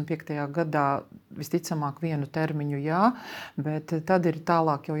 2025. gadā, visticamāk vienu termiņu, jā, bet tad ir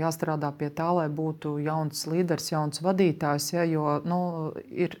tālāk jau jāstrādā pie tā, lai būtu jauns līderis, jauns vadītājs, ja, jo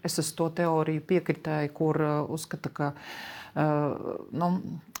es esmu to teoriju piekritēju, kur uzskata, ka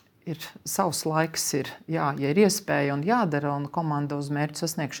ir savs laiks, ja ir iespēja un jādara, un komanda uz mērķu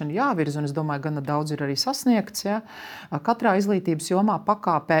sasniegšanu jāvirza, un es domāju, gana daudz ir arī sasniegts. Ja. Katrā izglītības jomā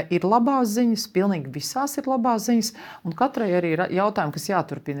pakāpē ir labās ziņas, pilnīgi visās ir labās ziņas, un katrai arī ir jautājumi, kas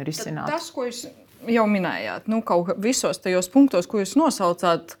jāturpina risināt. Tas, ko jūs jau minējāt, kaut visos tajos punktos, ko jūs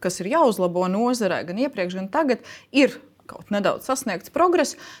nosaucāt, kas ir jāuzlabo nozarē, gan iepriekš, gan tagad, ir kaut nedaudz sasniegts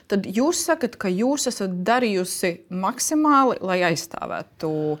progress, tad jūs sakat, ka jūs esat darījusi maksimāli, lai aizstāvētu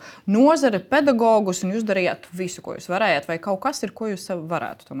nozare, pedagogus, un jūs darījāt visu, ko jūs varējāt, vai kaut kas ir, ko jūs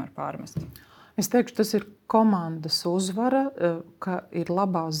varētu tomēr pārmest? Es teikšu, tas ir komandas uzvara, ka ir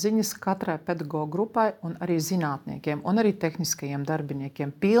labās ziņas katrai pedagoģu grupai un arī zinātniekiem un arī tehniskajiem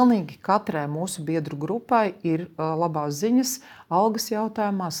darbiniekiem. Pilnīgi katrai mūsu biedru grupai ir labās ziņas algas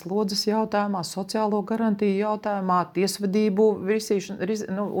jautājumā, slodzes jautājumā, sociālo garantiju jautājumā, tiesvedību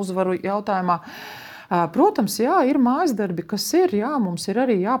uzvaru jautājumā. Protams, jā, ir mājasdarbi, kas ir, jā, mums ir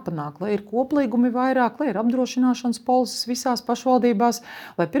arī jāpanāk, lai ir koplīgumi vairāk, lai ir apdrošināšanas polises visās pašvaldībās,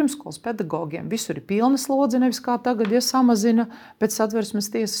 lai pirmskolas pedagogiem visur ir pilna slodze, nevis kā tagad, samazina pēc Satversmes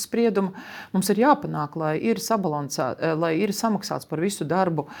tiesas sprieduma. Mums ir jāpanāk, lai ir samaksāts par visu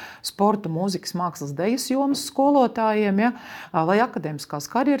darbu sporta, mūzikas, mākslas, dejas jomas skolotājiem, ja, lai akadēmiskās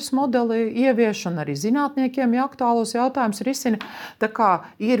karjeras modeli ievieš un arī zinātniekiem aktuālos jautājumus risina. Tā kā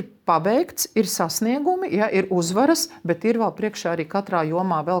ir pabeigts, ir sasniegumi, ja, ir uzvaras, bet ir vēl priekšā arī katrā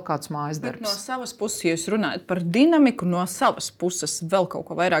jomā vēl kāds mājas darbs. Bet no savas puses, ja jūs runājat par dinamiku, no savas puses vēl kaut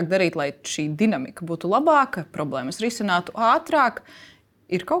ko vairāk darīt, lai šī dinamika būtu labāka, problēmas risinātu ātrāk,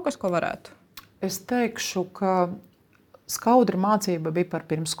 ir kaut kas, ko varētu? Es teikšu, ka skaudra mācība bija par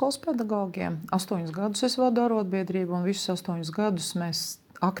pirmskolas pedagogiem. 8 gadus es vadu arotbiedrību, un visus 8 gadus mēs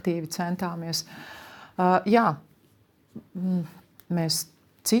aktīvi centāmies. Jā, mēs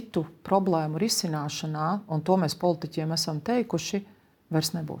citu problēmu risināšanā, un to mēs politiķiem esam teikuši,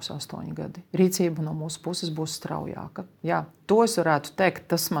 vairs nebūs 8 gadi. Rīcība no mūsu puses būs straujāka. Jā, to es varētu teikt,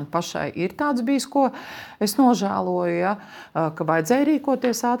 tas man pašai ir tāds bijis, ko es nožēloju, ja, ka vajadzēja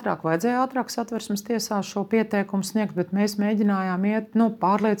rīkoties ātrāk, vajadzēja ātrāk Satversmes tiesā šo pieteikumu sniegt, bet mēs mēģinājām iet,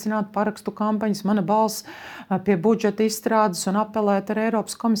 pārliecināt parakstu kampaņas, mana balss pie budžeta izstrādes un apelēt ar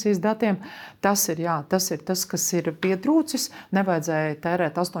Eiropas komisijas datiem. Tas ir tas, kas ir pietrūcis. Nevajadzēja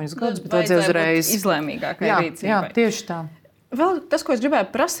tērēt 8 gadus, bet vajadzēja uzreiz izlēmīgākai rīcībai. Jā, tieši tā. Vēl tas, ko es gribēju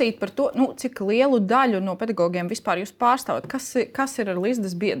prasīt par to, cik lielu daļu no pedagogiem vispār jūs pārstāvat, kas ir ar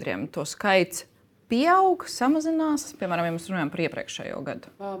LIZDAS biedriem? To skaits pieaug, samazinās, piemēram, ja mēs runājam par iepriekšējo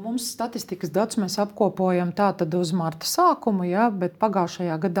gadu? Mums statistikas datus mēs apkopojam tātad uz marta sākumu, ja, bet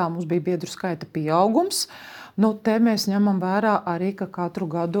pagājušajā gadā mums bija biedru skaita pieaugums. Te mēs ņemam vērā arī, ka katru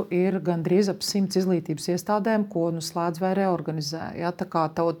gadu ir gandrīz ap 100 izglītības iestādēm, ko slēdz vai reorganizē. Ja? Tā kā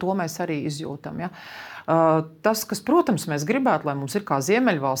to mēs arī izjūtam. Ja? Tas, kas, protams, mēs gribētu, lai mums ir kā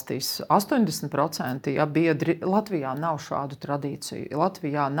Ziemeļvalstīs 80%, ja biedri, Latvijā nav šādu tradīciju.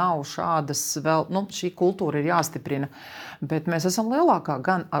 Latvijā nav šādas vēl, šī kultūra ir jāstiprina. Bet mēs esam lielākā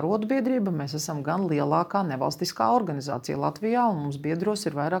gan arotbiedrība, mēs esam gan lielākā nevalstiskā organizācija Latvijā, un mums biedros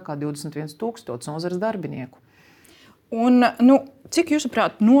ir vairāk kā 21 000 nozares darbinieku. Un, cik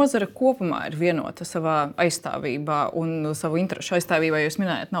jūsuprāt, nozara kopumā ir vienota savā aizstāvībā un savu interešu aizstāvībā? Jūs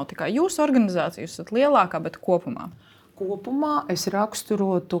minējat, nav tikai jūsu organizācija, jūs esat lielākā, bet kopumā? Kopumā es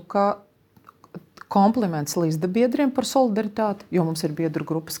raksturotu, ka kompliments LIZDA biedriem par solidaritāti, jo mums ir biedru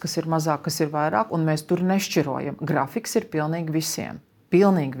grupas, kas ir mazāk, kas ir vairāk, un mēs tur nešķirojam. Grafiks ir pilnīgi visiem.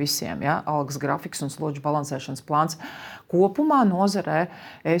 Pilnīgi visiem, ja? Algas grafiks un slodžu balansēšanas plāns. Kopumā nozarē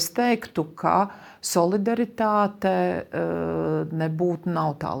es teiktu, ka solidaritāte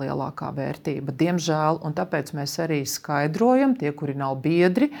nav tā lielākā vērtība, diemžēl, un tāpēc mēs arī skaidrojam, tie, kuri nav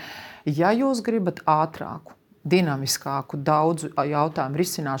biedri, ja jūs gribat ātrāku, dinamiskāku, daudzu jautājumu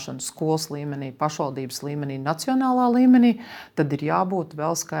risināšanu skolas līmenī, pašvaldības līmenī, nacionālā līmenī, tad ir jābūt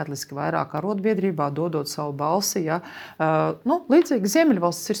vēl skaitliski vairāk arotbiedrībā, dodot savu balsi. Ja. Līdzīgi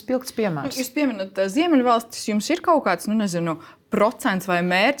Ziemeļvalstis ir spilgts piemērs. Jūs pieminat Ziemeļvalstis, jums ir kaut kāds, procents vai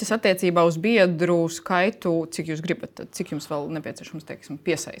mērķis attiecībā uz biedru skaitu, cik jūs gribat, cik jums vēl nepieciešams,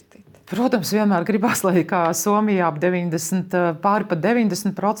 piesaistīt? Protams, vienmēr gribās, lai kā Somijā pāri pa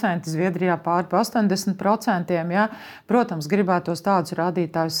 90%, Zviedrijā pāri pa 80%. Ja. Protams, gribētos tādus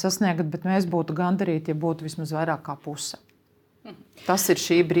rādītājus sasniegt, bet mēs būtu gandarīti, ja būtu vismaz vairāk kā puse. Tas ir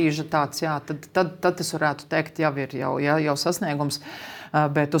šī brīža tāds, jā, tad es varētu teikt, jau sasniegums.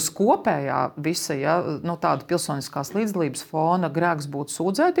 Bet uz kopējā visa, tāda pilsoniskās līdzdalības fona grēks būtu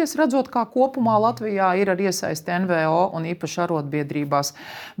sūdzēties, redzot, kā kopumā Latvijā ir ar iesaisti NVO un īpaši arotbiedrībās.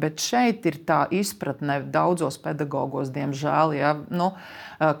 Bet šeit ir tā izpratne daudzos pedagogos, diemžēl. Ja.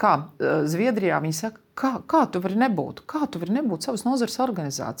 Kā Zviedrijā viņi saka, kā tu vari nebūt? Kā tu vari nebūt savas nozares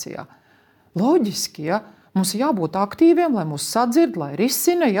organizācijā? Loģiski, ja. Mums ir jābūt aktīviem, lai mūs sadzird, lai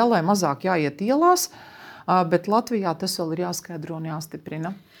risina, lai mazāk jāiet ielās, bet Latvijā tas vēl ir jāskaidro un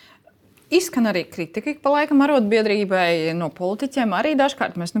jāstiprina. Izskan arī kritika pa laikam arotbiedrībai no politiķiem. Arī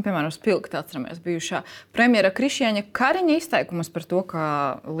dažkārt mēs, piemēram, spilgti atceramies bijušā premjera Krišjāņa Kariņa izteikumus par to, ka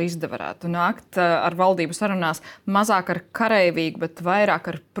LIZDA varētu nākt ar valdību sarunās mazāk ar kareivīgu, bet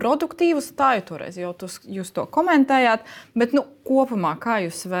vairāk ar produktīvu stāju. Toreiz jau jūs to komentējāt, bet kopumā kā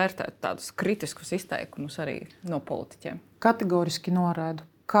jūs vērtējat tādus kritiskus izteikumus arī no politiķiem?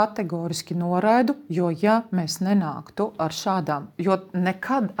 Kategoriski noraidu, jo ja mēs nenāktu ar šādām, jo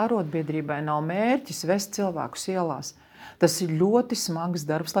nekad arotbiedrībai nav mērķis vest cilvēkus ielās. Tas ir ļoti smags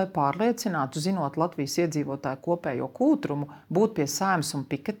darbs, lai pārliecinātu, zinot Latvijas iedzīvotāju kopējo kultūrumu, būt pie Saeimas un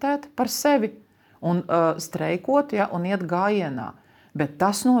piketēt par sevi un streikot, un iet gājienā. Bet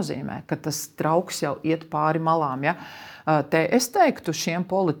tas nozīmē, ka tas trauks jau iet pāri malām. Ja? Te es teiktu šiem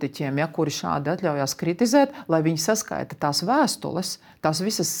politiķiem, kuri šādi atļaujās kritizēt, lai viņi saskaita tās vēstules, tās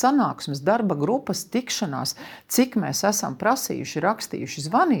visas sanāksmes, darba grupas, tikšanās, cik mēs esam prasījuši, rakstījuši,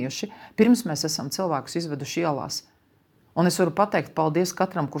 zvanījuši, pirms mēs esam cilvēkus izveduši ielās. Un es varu pateikt paldies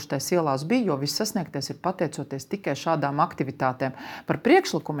katram, kurš tajās ielās bija, jo viss sasniegtais ir pateicoties tikai šādām aktivitātēm. Par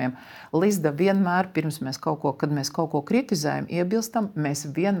priekšlikumiem LIZDA vienmēr, kad mēs kaut ko kritizējam, iebilstam, mēs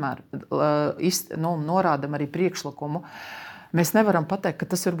vienmēr norādam arī priekšlikumu. Mēs nevaram pateikt,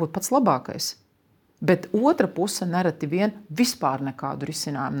 ka tas var būt pats labākais. Bet otra puse nereti vien vispār nekādu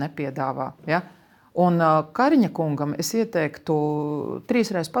risinājumu nepiedāvā. Ja? Un Kariņa kungam es ieteiktu 3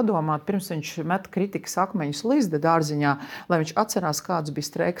 reizes padomāt, pirms viņš met kritikas akmeņus LIZDA dārziņā, lai viņš atcerās, kāds bija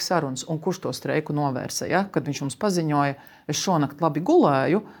streika sarunas un kurš to streiku novērsa. Ja? Kad viņš mums paziņoja, es šonakt labi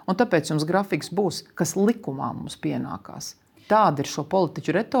gulēju, un tāpēc jums grafiks būs, kas likumā mums pienākās. Tāda ir šo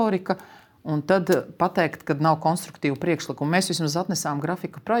politiķu retorika, un tad pateikt, ka nav konstruktīvu priekšlikumu. Mēs vismaz atnesām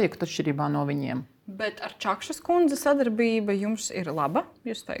grafika projektu atšķirībā no viņiem. Bet ar Čakšas kundzi sadarbība jums ir laba,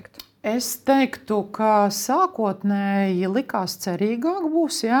 jūs teiktu? Es teiktu, ka sākotnēji likās cerīgāk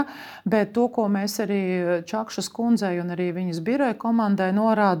būs, bet to, ko mēs arī Čakšas kundzei un arī viņas biroja komandai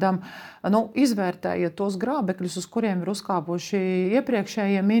norādām, izvērtējiet tos grābekļus, uz kuriem ir uzkāpuši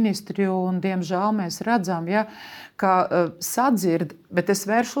iepriekšējie ministri, un diemžēl mēs redzam, ka sadzird, bet es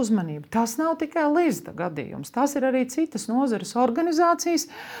vēršu uzmanību. Tas nav tikai LIZDA gadījums, tās ir arī citas nozares organizācijas.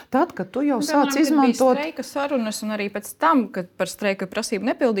 Tad, kad tu jau sāc izmantot... Bija streika sarunas un arī pēc tam, kad par streika prasību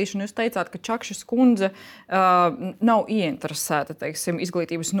nepildīšanu, jūs teicāt, ka Čakšas kundze nav ieinteresēta,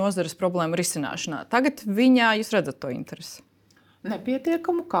 izglītības nozares problēmu risināšanā. Tagad viņā jūs redzat to interesi?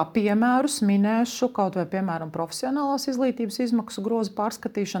 Nepietiekamu, kā piemērus minēšu kaut vai, piemēram, profesionālās izglītības izmaksu groza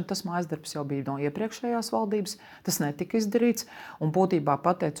pārskatīšana. Tas mājasdarbs jau bija no iepriekšējās valdības, tas netika izdarīts. Un būtībā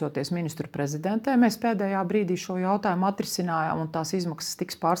pateicoties ministru prezidentē, mēs pēdējā brīdī šo jautājumu atrisinājām un tās izmaksas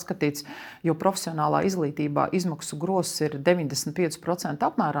tiks pārskatīts, jo profesionālā izglītībā izmaksu grozs ir 95%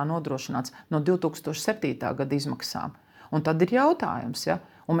 apmērā nodrošināts no 2007. Gada izmaksām. Un tad ir jautājums, ja?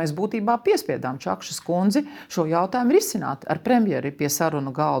 Un mēs būtībā piespiedām Čakšas kundzi šo jautājumu risināt ar premjeri pie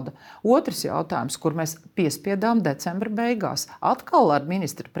sarunu galda. Otrs jautājums, kur mēs piespiedām decembra beigās, atkal ar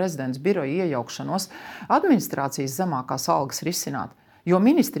ministra prezidents biroja iejaukšanos, administrācijas zemākās algas risināt. Jo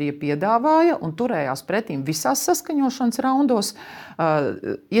ministrija piedāvāja un turējās pretīm visās saskaņošanas raundos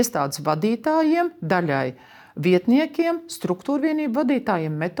iestādes vadītājiem, daļai vietniekiem, struktūrvienību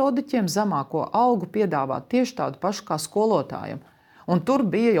vadītājiem, metodiķiem zemāko algu piedāvāt tieši tādu pašu kā skolotājiem. Un tur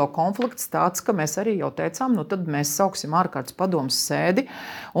bija jau konflikts tāds, ka mēs arī jau teicām, nu tad mēs sauksim ārkārtas padomes sēdi,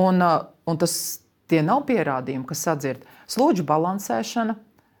 un tie nav pierādījumi, kas sadzird. Slodžu balansēšana,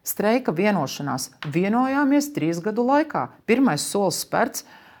 streika vienošanās. Vienojāmies 3 gadu laikā. Pirmais solis spērts.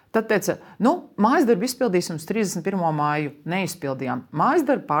 Tad teica, mājasdarbu izpildīsim uz 31. māju. Neizpildījām.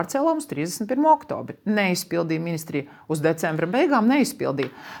 Mājasdarbu pārcēlām uz 31. oktobri. Neizpildīja ministrija. Uz decembra beigām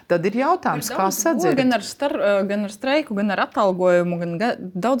neizpildīja. Tad ir jautājums, kā sadzird. Gan ar streiku, gan ar atalgojumu, gan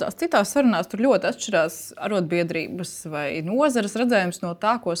daudzās citās sarunās tur ļoti atšķirās arotbiedrības vai nozares redzējums no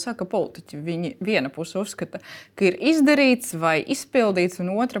tā, ko saka politiķi. Viņi viena puse uzskata, ka ir izdarīts vai izpildīts,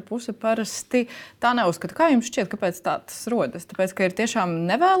 un otra puse parasti tā neuzskata. Kā jums šķiet, kāpēc tā tas rodas? Tāpēc, ka ir tiešām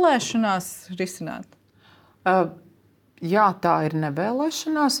nevēlēšanās risināt? Jā, tā ir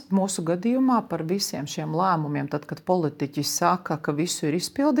nevēlēšanās. Mūsu gadījumā par visiem šiem lēmumiem, tad, kad politiķi saka, ka visu ir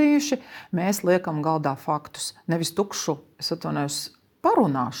izpildījuši, mēs liekam galdā faktus. Nevis tukšu,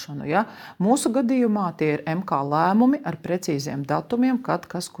 parunāšanu. Ja? Mūsu gadījumā tie ir MK lēmumi ar precīziem datumiem, kad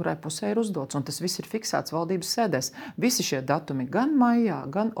kas kurai pusē ir uzdots. Un tas viss ir fiksēts valdības sēdēs. Visi šie datumi gan maijā,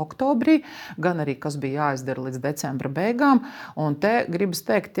 gan oktobrī, gan arī kas bija jāizdara līdz decembra beigām. Un te gribas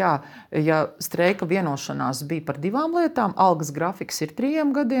teikt, jā, ja streika vienošanās bija par 2 lietām, algas grafiks ir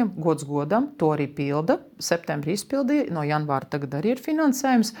 3 gadiem, gods godam, to arī pilda. Septembrī izpildīja, no janvāra tagad arī ir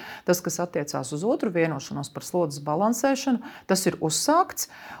finansējums. Tas, kas attiecās uz otru vienošanos par slodzes balansēšanu, tas ir uzsākts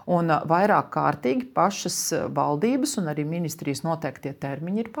un vairāk kārtīgi pašas valdības un arī ministrijas noteiktie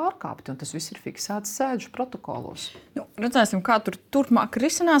termiņi ir pārkāpti. Un tas viss ir fiksēts sēdžu protokolos. Redzēsim, kā tur turpmāk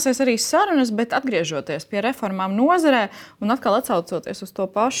risināsies arī sarunas, bet atgriežoties pie reformām nozarē un atkal atsaucoties uz to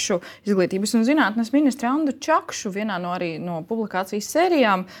pašu Izglītības un zinātnes ministru Andu Čakšu vienā no publikācijas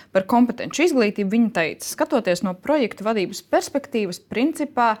sērijām par kompetenci izglītību, viņa teica, skatoties no projekta vadības perspektīvas,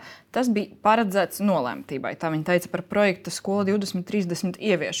 principā tas bija paredzēts nolemtībai. Tā viņa teica par projekta Skola 2030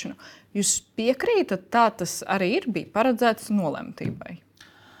 ieviešanu. Jūs piekrītat, tā tas arī bija paredzēts nolemtībai?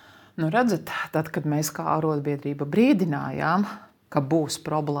 Redzat, tad, kad mēs kā arotbiedrība brīdinājām, ka būs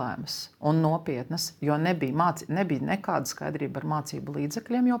problēmas un nopietnas, jo nebija nekāda skaidrība ar mācību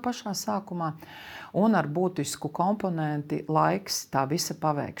līdzekļiem jau pašā sākumā un ar būtisku komponenti laiks tā visa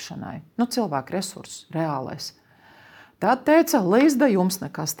paveikšanai. Cilvēku resurss, reālais. Tad teica, LIZDA, jums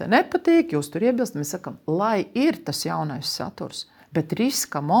nekas te nepatīk, jūs tur iebilst. Mēs sakam, lai ir tas jaunais saturs, bet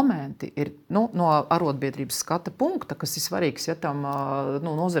riska momenti ir no arotbiedrības skata punkta, kas ir svarīgs tam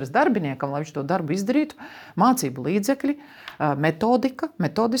nozares darbiniekam, lai viņš to darbu izdarītu, mācību līdzekļi, metodika,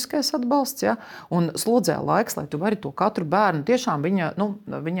 metodiskais atbalsts, ja, un slodzē laiks, lai tu vari to katru bērnu tiešām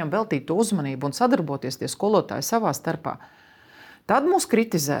viņam veltīt to uzmanību un sadarboties tie skolotāji savā starpā. Tad mūs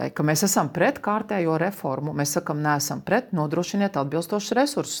kritizēja, ka mēs esam pret kārtējo reformu. Mēs sakam, neesam pret, nodrošiniet atbilstošus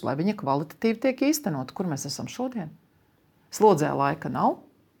resursus, lai viņa kvalitatīvi tiek īstenot. Kur mēs esam šodien? Slodzē laika nav.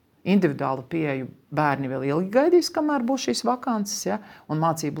 Individuālu pieeju bērni vēl ilgi gaidīs, kamēr būs šīs vakances, ja? Un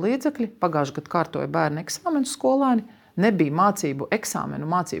mācību līdzekļi. Pagājušajā gadā kārtoja bērnu eksāmenus skolēni. Nebija mācību eksāmenu,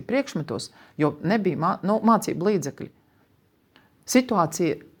 mācību priekšmetos, jo nebija mācību līdzekļi.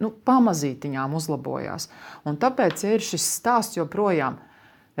 Situācija pamazītiņām uzlabojās. Un tāpēc ir šis stāsts joprojām.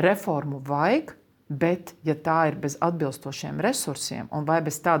 Reformu vajag, bet ja tā ir bez atbilstošiem resursiem un vai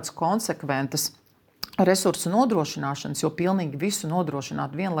bez tādas konsekventas resursu nodrošināšanas, jo pilnīgi visu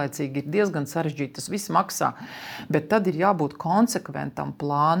nodrošināt vienlaicīgi ir diezgan sarežģīti, tas viss maksā. Bet tad ir jābūt konsekventam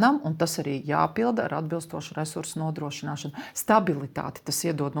plānam, un tas arī jāpilda ar atbilstošu resursu nodrošināšanu. Stabilitāti tas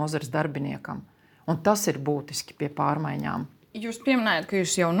iedod nozares darbiniekam. Un tas ir būtiski pie pārmaiņām. Jūs pieminējāt, ka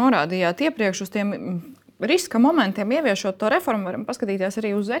jūs jau norādījāt iepriekš uz tiem riska momentiem ieviešot to reformu. Varam paskatīties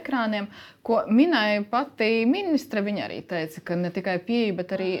arī uz ekrāniem, ko minēja pati ministre. Viņa arī teica, ka ne tikai pieeja,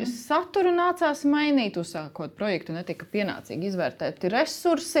 bet arī saturu nācās mainīt. Uzsākot projektu, netika pienācīgi izvērtēti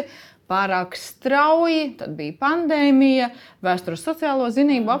resursi. pārāk strauji, tad bija pandēmija, vēstures sociālo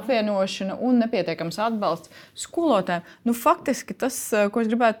zinību apvienošana un nepietiekams atbalsts skolotājiem. Faktiski tas, ko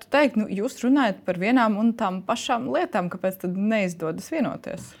es gribētu teikt, jūs runājat par vienām un tām pašām lietām, kāpēc tad neizdodas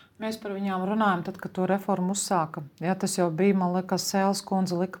vienoties? Mēs par viņām runājam, tad, kad to reformu uzsāka. Ja, tas jau bija, man liekas, Sēles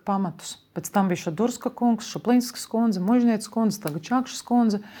kundze lika pamatus. Pēc tam bija Šadurska kungs, Šuplinskas kundze, Mužnieces kundze, tagad Čakšas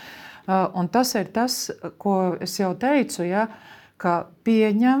kundze. Un tas ir tas, ko es jau teicu, ja, ka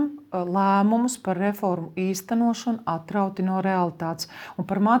pieņem lēmumus par reformu īstenošanu atrauti no realitātes. Un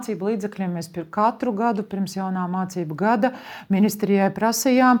par mācību līdzekļiem mēs katru gadu pirms jaunā mācību gada ministrijai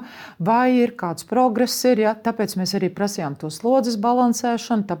prasījām, vai ir kāds progress ir, ja? Tāpēc mēs arī prasījām to slodzes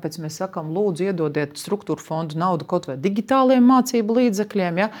balansēšanu, tāpēc mēs sakām, lūdzu iedodiet struktūra fondu naudu kaut vai digitāliem mācību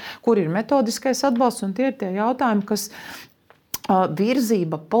līdzekļiem, ja? Kur ir metodiskais atbalsts, un tie ir tie jautājumi, kas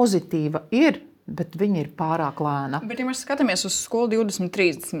virzība pozitīva ir, bet viņi ir pārāk lēna. Bet, ja mēs skatāmies uz skolu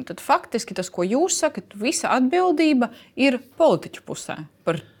 2030, tad faktiski tas, ko jūs sakat, visa atbildība ir politiķu pusē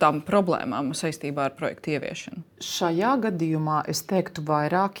par tām problēmām saistībā ar projektu ieviešanu. Šajā gadījumā es teiktu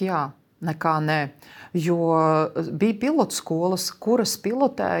vairāk jā nekā nē. Jo bija pilotskolas, kuras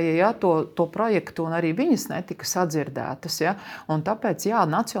pilotēja ja, to projektu, un arī viņas netika sadzirdētas. Ja. Un tāpēc, jā,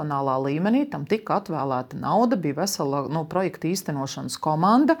 nacionālā līmenī tam tika atvēlēta nauda, bija vesela projekta īstenošanas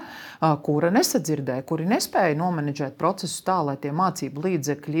komanda, kura nesadzirdēja, kuri nespēja nomenedžēt procesus tā, lai tie mācību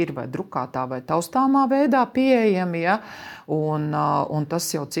līdzekļi ir vai drukātā vai taustāmā veidā pieejami. Ja. Un tas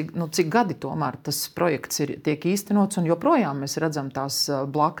jau cik gadi tomēr tas projekts tiek īstenots, un joprojām mēs redzam tās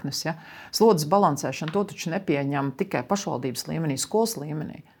blaknes. Ja. Slodzes balansēšana to taču nepieņem tikai pašvaldības līmenī, skolas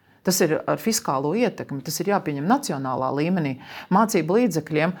līmenī. Tas ir ar fiskālo ietekmi, tas ir jāpieņem nacionālā līmenī. Mācību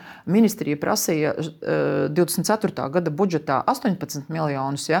līdzekļiem ministrija prasīja 24. gada budžetā 18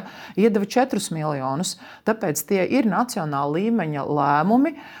 miljonus, ja, iedeva 4 miljonus. Tāpēc tie ir nacionāla līmeņa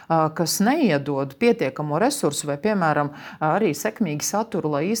lēmumi, kas neiedod pietiekamo resursu vai, piemēram, arī sekmīgi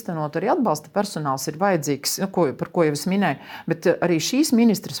saturu, lai īstenot arī atbalsta personāls ir vajadzīgs, par ko jau es minēju. Bet arī šīs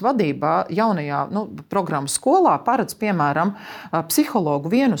ministras vadībā jaunajā programmas skolā paredz, piemēram,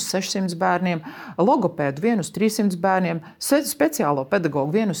 psihologu vienu 600 bērniem, logopēdu vienu 300 bērniem, speciālo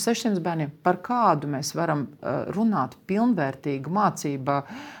pedagogu vienu 600 bērniem. Par kādu mēs varam runāt pilnvērtīgu mācību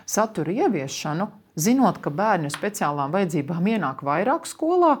satura ieviešanu, zinot, ka bērni ar speciālām vajadzībām ienāk vairāk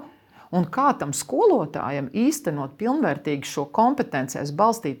skolā, un kā tam skolotājam īstenot pilnvērtīgi šo kompetencēs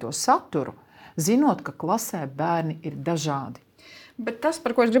balstīto saturu, zinot, ka klasē bērni ir dažādi. Bet tas,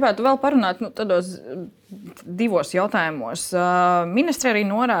 par ko es gribētu vēl parunāt, tādos divos jautājumos. Ministrija arī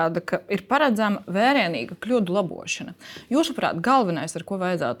norāda, ka ir paredzama vērienīga kļūdu labošana. Jūsuprāt, galvenais, ar ko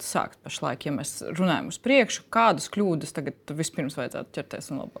vajadzētu sākt pašlaik, ja mēs runājam uz priekšu, kādas kļūdas tagad vispirms vajadzētu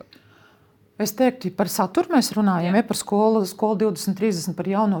ķerties un labot? Es teiktu, par saturu mēs runājam, ja par skolu 2030, par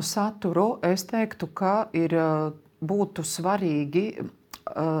jauno saturu. Es teiktu, ka būtu svarīgi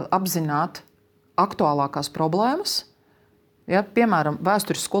apzināt aktuālākās problēmas. Ja, piemēram,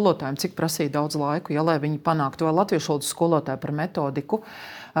 vēstures skolotājiem, cik prasīja daudz laiku, ja, lai viņi panāktu, vai latviešu valodas skolotāju par metodiku,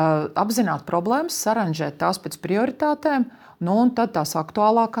 apzināt problēmas, saranžēt tās pēc prioritātēm, un tad tās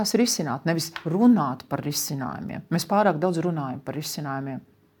aktuālākās risināt, nevis runāt par risinājumiem. Mēs pārāk daudz runājam par risinājumiem.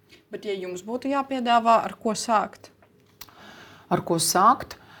 Bet, ja jums būtu jāpiedāvā, ar ko sākt? Ar ko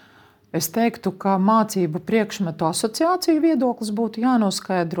sākt? Es teiktu, ka mācību priekšmetu asociāciju viedoklis būtu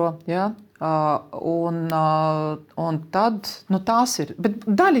jānoskaidro, ja? Un tad tās ir. Bet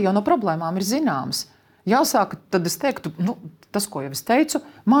daļa jau no problēmām ir zināmas. Jāsāk, tad es teiktu, tas, ko jau es teicu,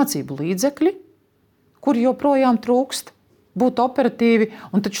 mācību līdzekļi, kuri joprojām trūkst, būt operatīvi,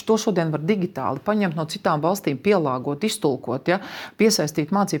 un taču to šodien var digitāli paņemt no citām valstīm, pielāgot, iztulkot, ja, piesaistīt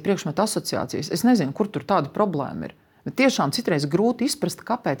mācību priekšmetu asociācijas. Es nezinu, kur tur tāda problēma ir. Bet tiešām citreiz grūti izprast,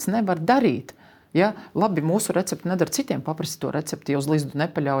 kāpēc nevar darīt. Ja, labi, mūsu recepti nedara citiem, paprasti to recepti, jo uz LIZDU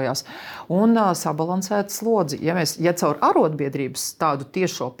nepaļaujās. Un sabalansēt slodzi. Ja caur arotbiedrības tādu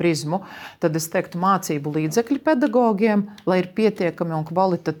tiešo prizmu, tad es teiktu mācību līdzekļi pedagogiem, lai ir pietiekami un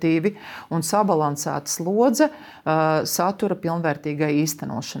kvalitatīvi, un sabalansēt slodze satura pilnvērtīgai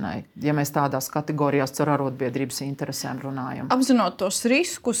īstenošanai, ja mēs tādās kategorijās caur arotbiedrības interesēm runājam. Apzinot tos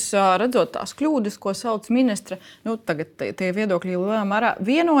riskus, redzot tās kļūdas, ko sauc ministra, tagad tie viedokļi lielā mērā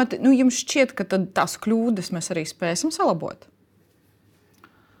vienoti, jums šķiet, ka tās kļūdas mēs arī spēsim salabot?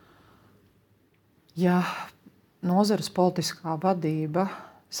 Ja nozares politiskā vadība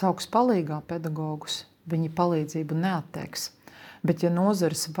sauks palīgā pedagogus, viņi palīdzību neatteiks. Bet ja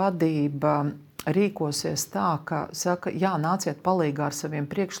nozares vadība rīkosies tā, ka saka, jā, nāciet palīgā ar saviem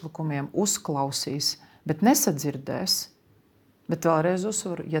priekšlikumiem, uzklausīs, bet nesadzirdēs, bet vēlreiz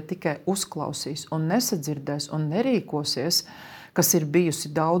uzsveru, ja tikai uzklausīs un nesadzirdēs un nerīkosies, kas ir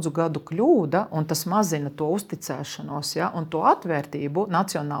bijusi daudzu gadu kļūda, un tas mazina to uzticēšanos, ja, un to atvērtību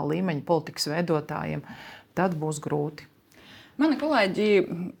nacionāla līmeņa politikas veidotājiem, tad būs grūti. Mani kolēģi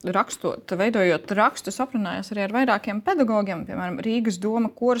rakstot, veidojot rakstus, aprunājās arī ar vairākiem pedagogiem, piemēram, Rīgas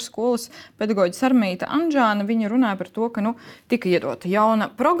doma kora skolas pedagoģis Armīta Anžāna. Viņa runāja par to, ka tika iedota jauna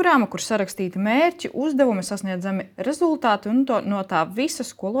programma, kur sarakstīti mērķi, uzdevumi, sasniedzami rezultāti, un no tā visa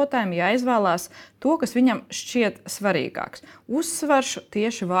skolotājiem jāizvēlās to, kas viņam šķiet svarīgāks. Uzsveršu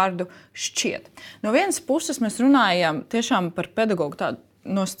tieši vārdu šķiet. No vienas puses mēs runājam tiešām par pedagogu tādu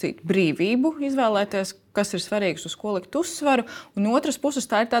nosacīt brīvību, izvēlēties, kas ir svarīgs, uz ko likt uzsvaru, un otras puses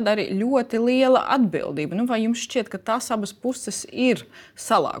tā ir tāda arī ļoti liela atbildība. Vai jums šķiet, ka tās abas puses ir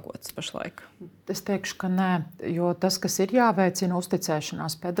salāgotas pašlaik? Es teikšu, ka nē, jo tas, kas ir jāveicina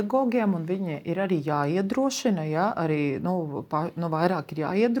uzticēšanās pedagogiem, un viņi ir arī jāiedrošina, ja, arī vairāk ir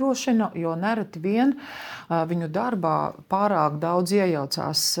jāiedrošina, jo nereti vien viņu darbā pārāk daudz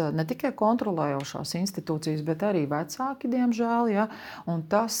iejaucās ne tikai kontrolējošās institūcijas, bet arī vecāki, diemžēl, ja, un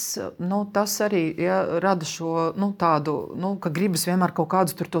tas arī rada šo tādu, ka gribas vienmēr kaut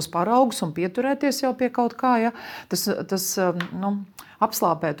kādus tur tos paraugus un pieturēties jau pie kaut kā, ja, tas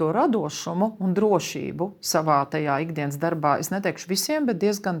apslāpē to radošumu un drošību savā tajā ikdienas darbā. Es neteikšu visiem, bet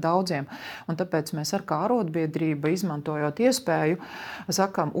diezgan daudziem. Un tāpēc mēs ar kā arotbiedrība, izmantojot iespēju,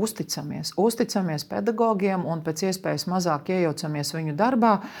 sakām, uzticamies pedagogiem un pēc iespējas mazāk iejaucamies viņu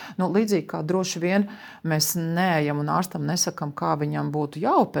darbā. Līdzīgi kā droši vien mēs neejam un ārstam nesakam, kā viņam būtu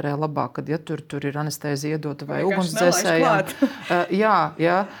jāoperē labāk, kad ja tur ir anestēzija iedota vai ugunsdzēsējām. Jā,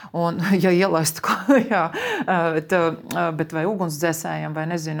 un ja ielaistu, jā, bet vai ugunsdzēsējām, vai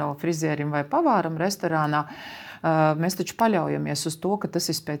nezinu, frizierim vai pavāram restorānā, mēs taču paļaujamies uz to, ka tas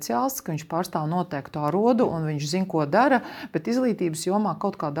ir speciālists, ka viņš pārstāv noteiktu arodu un viņš zina, ko dara, bet izglītības jomā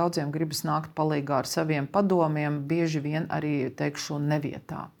kaut kā daudziem gribas nākt palīgā ar saviem padomiem, bieži vien arī, teikšu,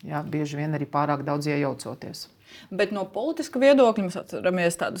 nevietā, ja, bieži vien arī pārāk daudz iejaucoties. Bet no politiska viedokļa mēs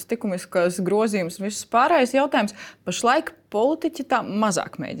atceramies tādus likumiskas grozījumus un visus pārējais jautājums. Pašlaik politiķi tā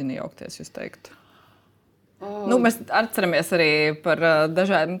mazāk mēģina jaukties, es teiktu. Mēs atceramies arī par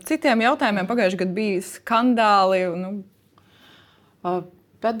dažādiem citiem jautājumiem. Pagājušajā gadā bija skandāli.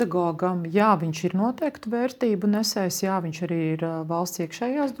 Pedagogam, jā, viņš ir noteiktu vērtību nesējs, jā, viņš arī ir valsts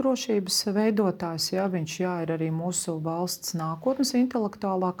iekšējās drošības veidotājs, jā, viņš ir arī mūsu valsts nākotnes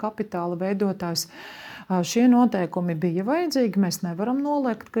intelektuālā kapitāla veidotājs. Šie noteikumi bija vajadzīgi. Mēs nevaram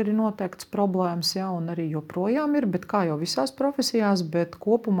noliegt, ka ir noteikts problēmas, jā, un arī joprojām ir, bet kā jau visās profesijās, bet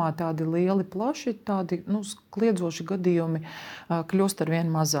kopumā tādi lieli, plaši, tādi kliedzoši gadījumi kļūst ar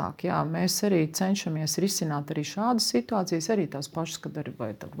vien mazāk. Jā, mēs arī cenšamies risināt arī šādas situācijas, arī tās pašas, kad arī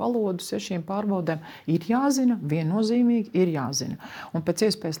valodus šīm pārbaudēm ir jāzina, viennozīmīgi ir jāzina. Un pēc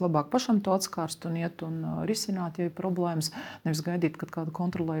iespējas labāk pašam to atskārst un iet un risināt, ja ir problēmas, nevis gaidīt, kad kāda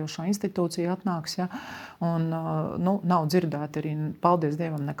kontrolējošā institūcija atnāks, jā. Un, nav dzirdēti arī, paldies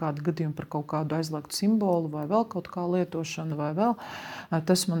Dievam, nekādi gadījumi par kaut kādu aizliegtu simbolu vai vēl kaut kā lietošanu vai vēl.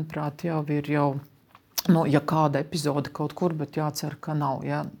 Tas, manuprāt, jau ir ja kāda epizode kaut kur, bet jācer, ka nav.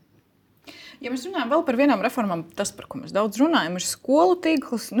 Jā. Ja mēs runājam vēl par vienām reformām, tas, par ko mēs daudz runājam, ir skolu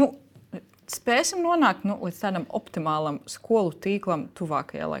tīkls. Spēsim nonākt līdz tādam optimālam skolu tīklam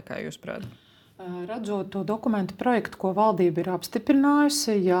tuvākajā laikā, jūsuprāt? Redzot to dokumentu projektu, ko valdība ir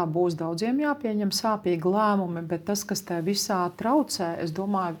apstiprinājusi, jā, būs daudziem jāpieņem sāpīgi lēmumi, bet tas, kas te visā traucē, es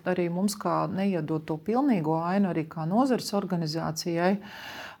domāju, arī mums kā neiedot to pilnīgo ainu, arī kā nozares organizācijai,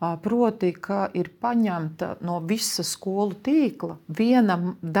 proti, ka ir paņemta no visa skolu tīkla viena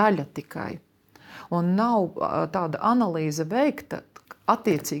daļa tikai. Un nav tāda analīze veikta,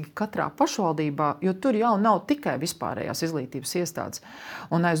 attiecīgi katrā pašvaldībā, jo tur jau nav tikai vispārējās izglītības iestādes.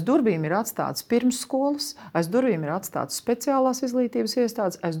 Un aiz durvīm ir atstātas pirmsskolas, aiz durvīm ir atstātas speciālās izglītības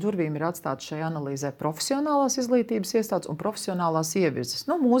iestādes, aiz durvīm ir atstātas šai analīzē profesionālās izglītības iestādes un profesionālās ievirzes,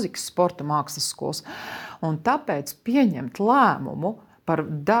 mūzikas, sporta, mākslas skolas. Un tāpēc pieņemt lēmumu par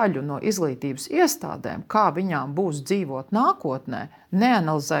daļu no izglītības iestādēm, kā viņām būs dzīvot nākotnē,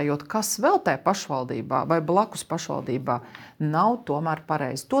 neanalizējot, kas vēl tajā pašvaldībā vai blakus pašvaldībā, nav tomēr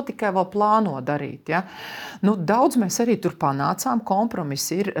pareizi. To tikai vēl plāno darīt. Ja? Daudz mēs arī tur panācām,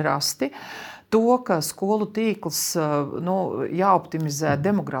 kompromisi ir rasti. To, ka skolu tīkls jāoptimizē,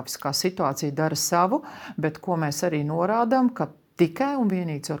 demografiskā situācija dara savu, bet ko mēs arī norādām, ka tikai un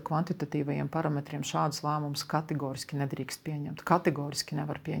vienīgi ar kvantitatīvajiem parametriem šādus lēmumus kategoriski nedrīkst pieņemt. Kategoriski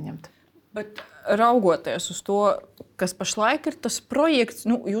nevar pieņemt. Bet raugoties uz to, kas pašlaik ir tas projekts,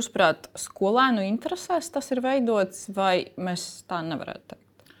 jūsuprāt, skolēnu interesēs tas ir veidots, vai mēs tā nevarētu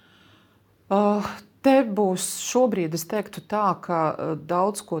teikt? Te būs šobrīd, es teiktu tā, ka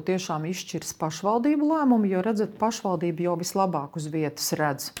daudz ko tiešām izšķirs pašvaldību lēmumu, jo, redzat, pašvaldība jau vislabāk uz vietas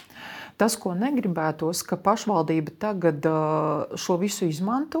redz. Tas, ko negribētos, ka pašvaldība tagad šo visu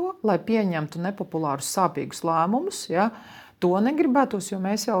izmanto, lai pieņemtu nepopulārus, sāpīgus lēmumus, ja, to negribētos, jo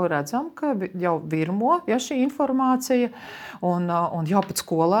mēs jau redzam, ka jau virmo šī informācija un jau pat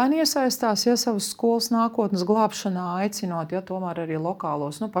skolēni iesaistās savas skolas nākotnes glābšanā, aicinot tomēr arī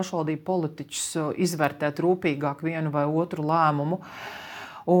lokālos pašvaldību politiķus izvērtēt rūpīgāk vienu vai otru lēmumu.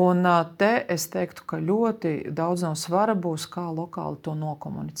 Un te es teiktu, ka ļoti daudz no svara būs, kā lokāli to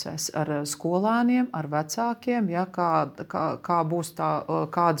nokomunicēs ar skolēniem, ar vecākiem, ja, kā būs tā,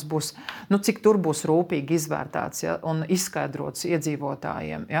 kāds būs, cik tur būs rūpīgi izvērtēts, ja, un izskaidrots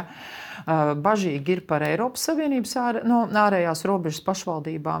iedzīvotājiem. Ja. Bažīgi ir par Eiropas Savienības ārējās robežas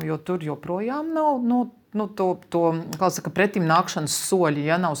pašvaldībām, jo tur joprojām nav kā saka, pretim nākšanas soļi,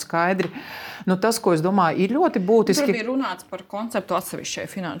 ja nav skaidri. Tas, ko es domāju, ir ļoti būtiski. Tur bija runāts par konceptu atsevišķai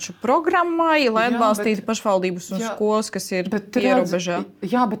finanšu programmai, lai atbalstītu pašvaldības un skolas, kas ir pierobežā.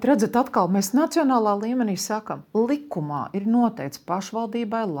 Jā, bet redzat, atkal mēs nacionālā līmenī sakam, likumā ir noteikts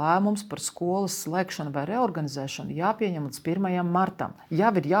pašvaldībai lēmums par skolas slēgšanu vai reorganizēšanu jāpieņem līdz 1. martam.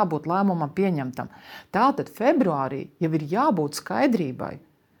 Jau ir jābūt lēmumam pieņemtam. Tātad februārī jau ir jābūt skaidrībai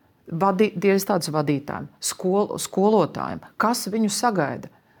iestādes vadītājiem, skolotājiem, kas viņu sagaida.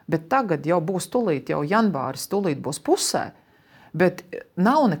 Bet tagad jau būs tūlīt, jau janvāris tūlīt būs pusē, bet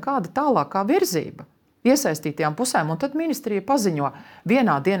nav nekāda tālākā virzība iesaistītajām pusēm. Un tad ministrija paziņo,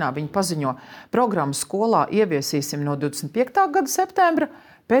 vienā dienā viņi paziņo, programmu skolā ieviesīsim no 25. gada septembra,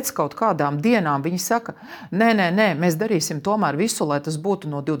 pēc kaut kādām dienām viņi saka, nē, mēs darīsim tomēr visu, lai tas būtu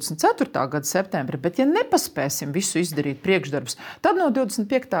no 24. gada septembra, bet ja nepaspēsim visu izdarīt priekšdarbus, tad no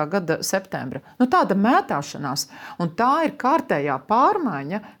 25. gada septembra. Tāda mētāšanās, un tā ir kārtējā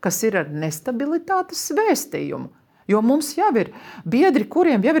pārmaiņa, kas ir ar nestabilitātes vēstījumu. Jo mums jau ir biedri,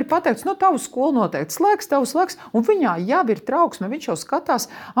 kuriem jau ir pateikts, tavu skolu noteikti slēgs, un viņā jau ir trauksme, viņš jau skatās,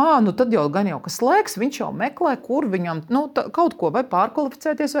 tad jau gan jau, kas slēgs, viņš jau meklē, kur viņam kaut ko vai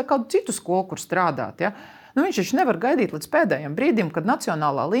pārkvalificēties vai kādu citu skolu, kur strādāt, ja. Viņš taču nevar gaidīt līdz pēdējiem brīdim, kad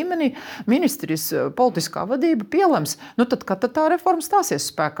nacionālā līmenī ministrijas politiskā vadība pielems, tad, kad tā reforma stāsies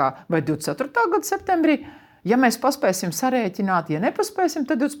spēkā, vai 24. gada septembrī, ja mēs paspēsim sarēķināt, ja nepaspēsim,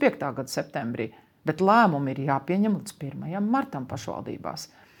 tad 25. gada septembrī. Bet lēmumi ir jāpieņem līdz 1. martam pašvaldībās.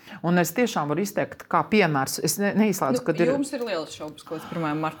 Un es tiešām varu izteikt, kā piemērs. Es neizslēdzu, ka jums ir liels šaubas, ka līdz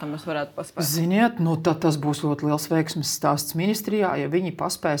 1. martam mēs varētu paspēt. Ziniet, tad tas būs ļoti liels veiksmes stāsts ministrijā, ja viņi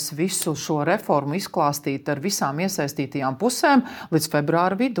paspēs visu šo reformu izklāstīt ar visām iesaistītajām pusēm līdz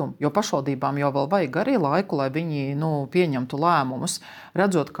februāra vidum. Jo pašvaldībām jau vēl vajag arī laiku, lai viņi pieņemtu lēmumus.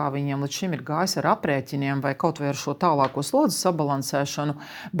 Redzot, kā viņiem līdz šim ir gājis ar aprēķiniem vai kaut vai ar šo tālāko slodzi sabalansēšanu,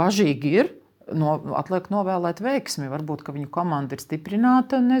 bažīgi ir. Atliek novēlēt veiksmi. Varbūt, ka viņu komanda ir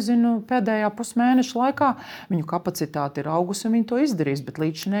stiprināta, pēdējā pusmēneša laikā. Viņu kapacitāte ir augusi un viņi to izdarīs, bet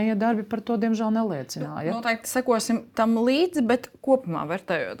līdzinējie darbi par to, diemžēl, neliecināja. Noteikti sekosim tam līdzi, bet kopumā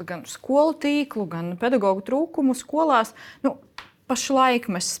vērtējot gan skolu tīklu, gan pedagoģu trūkumu skolās, pašlaik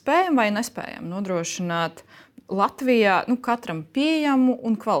mēs spējam vai nespējam nodrošināt Latvijā katram pieejamu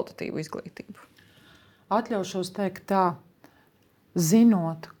un kvalitatīvu izglītību. Atļaušos teikt tā,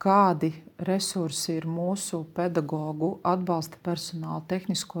 zinot, kādi resursi ir mūsu pedagoģu, atbalsta personāla,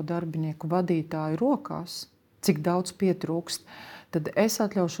 tehnisko darbinieku, vadītāju rokās, cik daudz pietrūkst, tad es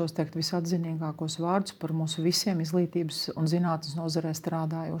atļaušos teikt visatzinīgākos vārdus par mūsu visiem izglītības un zinātnes nozarē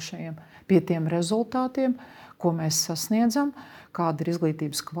strādājošajiem. Pie tiem rezultātiem, ko mēs sasniedzam, kāda ir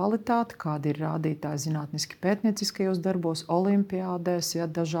izglītības kvalitāte, kāda ir rādītāji zinātniski pētnieciskajos darbos, olimpiādēs,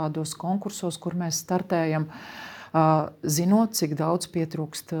 dažādos konkursos, kur mēs startējam. Zinot, cik daudz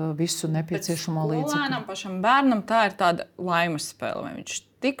pietrūkst visu nepieciešamo līdzekļu. Skolēnam, pašam bērnam tā ir tāda laimes spēle. Vai viņš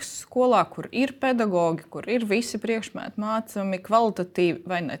tiks skolā, kur ir pedagoģi, kur ir visi priekšmeti mācami, kvalitatīvi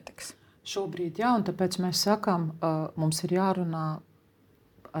vai netiks? Šobrīd jā, un tāpēc mēs sakām, mums ir jārunā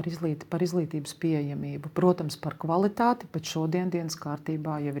par izglītības pieejamību. Protams, par kvalitāti, bet šodien dienas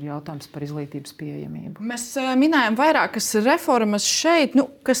kārtībā jau ir jautājums par izglītības pieejamību. Mēs minējam vairākas reformas šeit,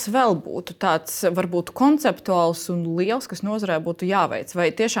 kas vēl būtu tāds varbūt konceptuāls un liels, kas nozarē būtu jāveic,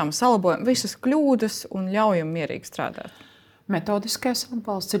 vai tiešām salabojam visas kļūdas un ļaujam mierīgi strādāt? Metodiskais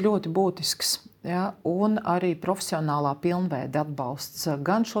atbalsts ir ļoti būtisks. Ja, un arī profesionālā pilnveida atbalsts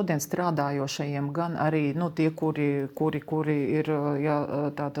gan šodien strādājošajiem, gan arī tie, kuri ir,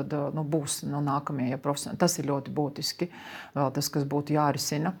 būs nākamie profesionāli. Tas ir ļoti būtiski, tas, kas būtu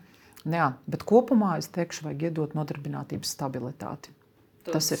jārisina. Jā, bet kopumā es teikšu, vajag iedot nodarbinātības stabilitāti.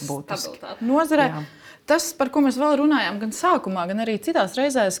 Tas ir būtiski. Nozarē. Jā. Tas, par ko mēs vēl runājām gan sākumā, gan arī citās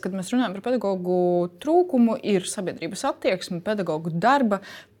reizēs, kad mēs runājam par pedagogu trūkumu, ir sabiedrības attieksme, pedagogu darba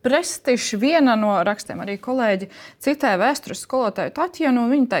prestižs. Viena no rakstiem arī kolēģi citēja vēstures skolotāju Tatjanu,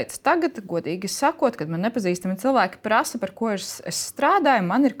 un viņa teica, tagad, godīgi sakot, kad man nepazīstami cilvēki prasa, par ko es strādāju,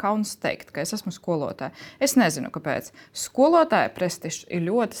 man ir kauns teikt, ka es esmu skolotāja. Es nezinu, kāpēc. Skolotāja prestižs ir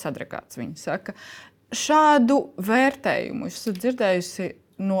ļoti sadragāts, viņa saka. Šādu vērtējumu jūs esat dzirdējusi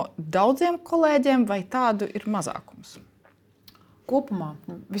no daudziem kolēģiem, vai tādu ir mazākums? Kopumā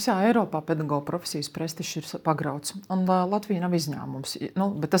visā Eiropā pedagoģa profesijas prestižs ir pagrauts, un Latvija nav izņēmums.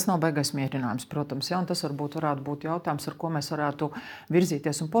 Bet tas nav baigais mierinājums, protams, ja, un tas varētu būt jautājums, ar ko mēs varētu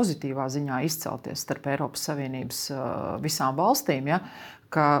virzīties un pozitīvā ziņā izcelties starp Eiropas Savienības visām valstīm, ja,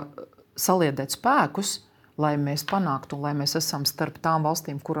 ka saliedēt spēkus, lai mēs panāktu, un lai mēs esam starp tām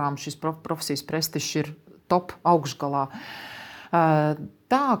valstīm, kurām šis profesijas prestižs ir top augšgalā.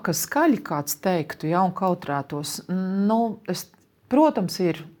 Tā, ka skaļi kāds teiktu, ja, un kautrētos, protams,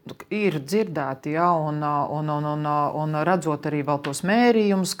 ir dzirdēti, ja, un redzot arī vēl tos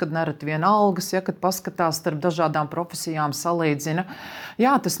mērījumus, kad nereti vien algas, ja, kad paskatās starp dažādām profesijām salīdzina.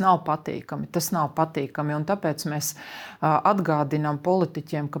 Jā, tas nav patīkami, un tāpēc mēs atgādinām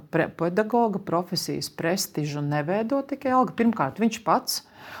politiķiem, ka pedagoga profesijas prestižu neveido tikai alga. Pirmkārt, viņš pats,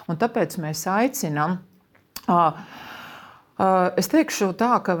 un tāpēc mēs aicinām. Es teikšu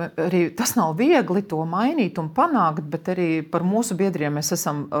tā, ka arī tas nav viegli to mainīt un panākt, bet arī par mūsu biedriem mēs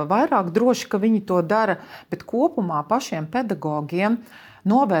esam vairāk droši, ka viņi to dara. Bet kopumā pašiem pedagogiem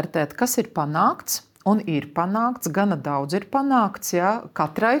novērtēt, kas ir panākts, un ir panākts, gana daudz ir panākts, ja,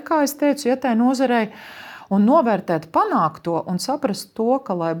 katrai, kā es teicu, ietai nozarei, un novērtēt panākto un saprast to,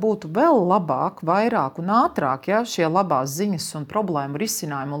 ka, lai būtu vēl labāk, vairāk un ātrāk, ja, šie labās ziņas un problēmu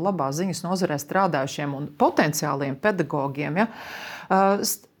risinājumi un labās ziņas nozarē strādājušiem un potenciāliem pedagogiem, ja,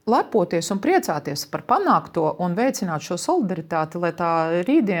 lepoties un priecāties par panākto un veicināt šo solidaritāti, lai tā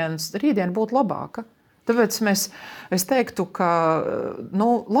rītdiena būtu labāka. Tāpēc es teiktu, ka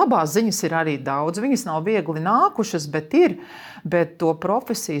labās ziņas ir arī daudz. Viņas nav viegli nākušas, bet to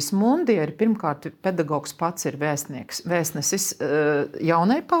profesijas mundieri, pirmkārt, pedagogs pats ir vēstnesis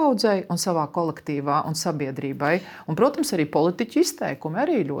jaunai paudzei un savā kolektīvā un sabiedrībai. Un, protams, arī politiķu izteikumi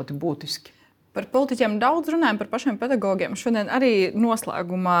arī ļoti būtiski. Par politiķiem daudz runājam, par pašiem pedagogiem. Šodien arī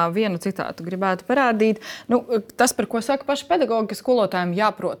noslēgumā vienu citātu gribētu parādīt. Tas, par ko saka paši pedagogi, ka skolotājiem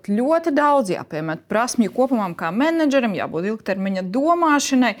jāprot ļoti daudz, jāpiemēt prasmju kopumam kā menedžeram, jābūt ilgtermiņa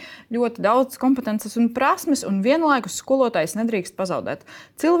domāšanai, ļoti daudz kompetences un prasmes, un vienlaikus skolotājs nedrīkst pazaudēt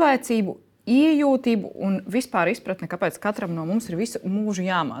cilvēcību, iejūtību un vispār izpratni, kāpēc katram no mums ir visu mūžu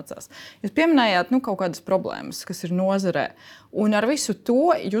jāmācās. Jūs pieminējāt kaut kādas problēmas, kas ir nozarē, un ar visu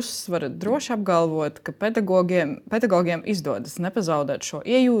to jūs varat droši apgalvot, ka pedagogiem izdodas nepazaudēt šo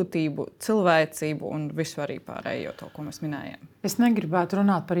iejūtību, cilvēcību un visu arī pārējo to, ko mēs minējām. Es negribētu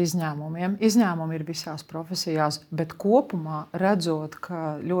runāt par izņēmumiem. Izņēmumi ir visās profesijās, bet kopumā redzot,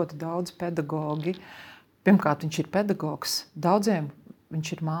 ka ļoti daudz pedagogi, pirmkārt, viņš ir pedagogs, daudziem viņš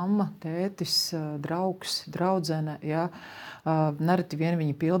ir mamma, tētis, draugs, draudzene. Ja. Nereti vien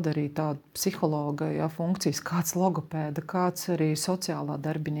viņi pilda arī tādu psihologa funkcijas, kāds logopēda, kāds arī sociālā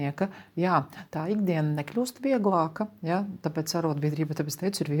darbinieka. Jā, tā ikdiena nekļūst vieglāka. Ja. Tāpēc arotbiedrība, tāpēc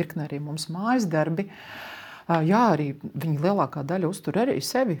teicu, ir virkne arī mums mājas darbi. Jā, arī viņi lielākā daļa uztur arī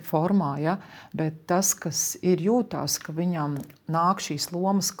sevi formā, ja. Bet tas, kas ir jūtās, ka viņam nāk šīs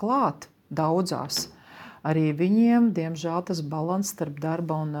lomas klāt daudzās, arī viņiem, diemžēl, tas balans starp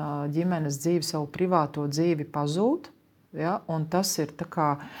darba un ģimenes dzīvi, savu privāto dzīvi pazūd. Ja? Un tas ir tā kā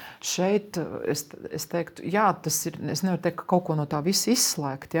šeit, es teiktu, jā, tas ir, es nevaru teikt, ka kaut ko no tā viss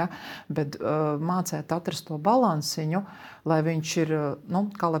izslēgt, ja? Bet mācēt atrast to balansiņu, lai viņš ir,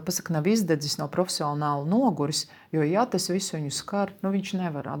 kā lai pasaka, nav izdedzis no profesionāla noguris, jo, ja tas visu viņu skar, viņš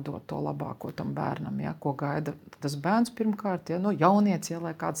nevar atdot to labāko tam bērnam, ja? Ko gaida tas bērns pirmkārt, ja? Jaunieci, ja,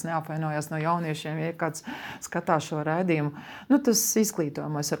 lai kāds neapvainojās no jauniešiem, ja kāds skatās šo raidījumu, tas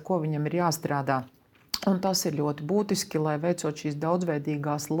izglītojumais, ar ko viņam ir jāstrādā. Un tas ir ļoti būtiski, lai veicot šīs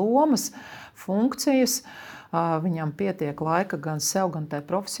daudzveidīgās lomas, funkcijas, viņam pietiek laika gan sev, gan tai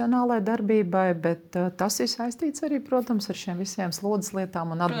profesionālai darbībai, bet tas ir saistīts arī, protams, ar šiem visiem slodzes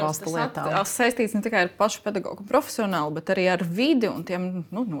lietām un atbalsta lietām. Tas saistīts ne tikai ar pašu pedagogu profesionālu, bet arī ar vidi un tiem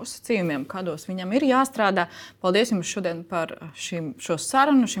nosacījumiem, kādos viņam ir jāstrādā. Paldies jums šodien par šo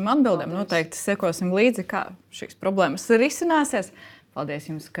sarunu, šīm atbildēm. Paldies. Noteikti sekosim līdzi, kā šīs problēmas risināsies. Paldies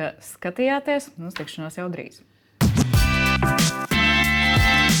jums, ka skatījāties. Mums tikšanās jau drīz.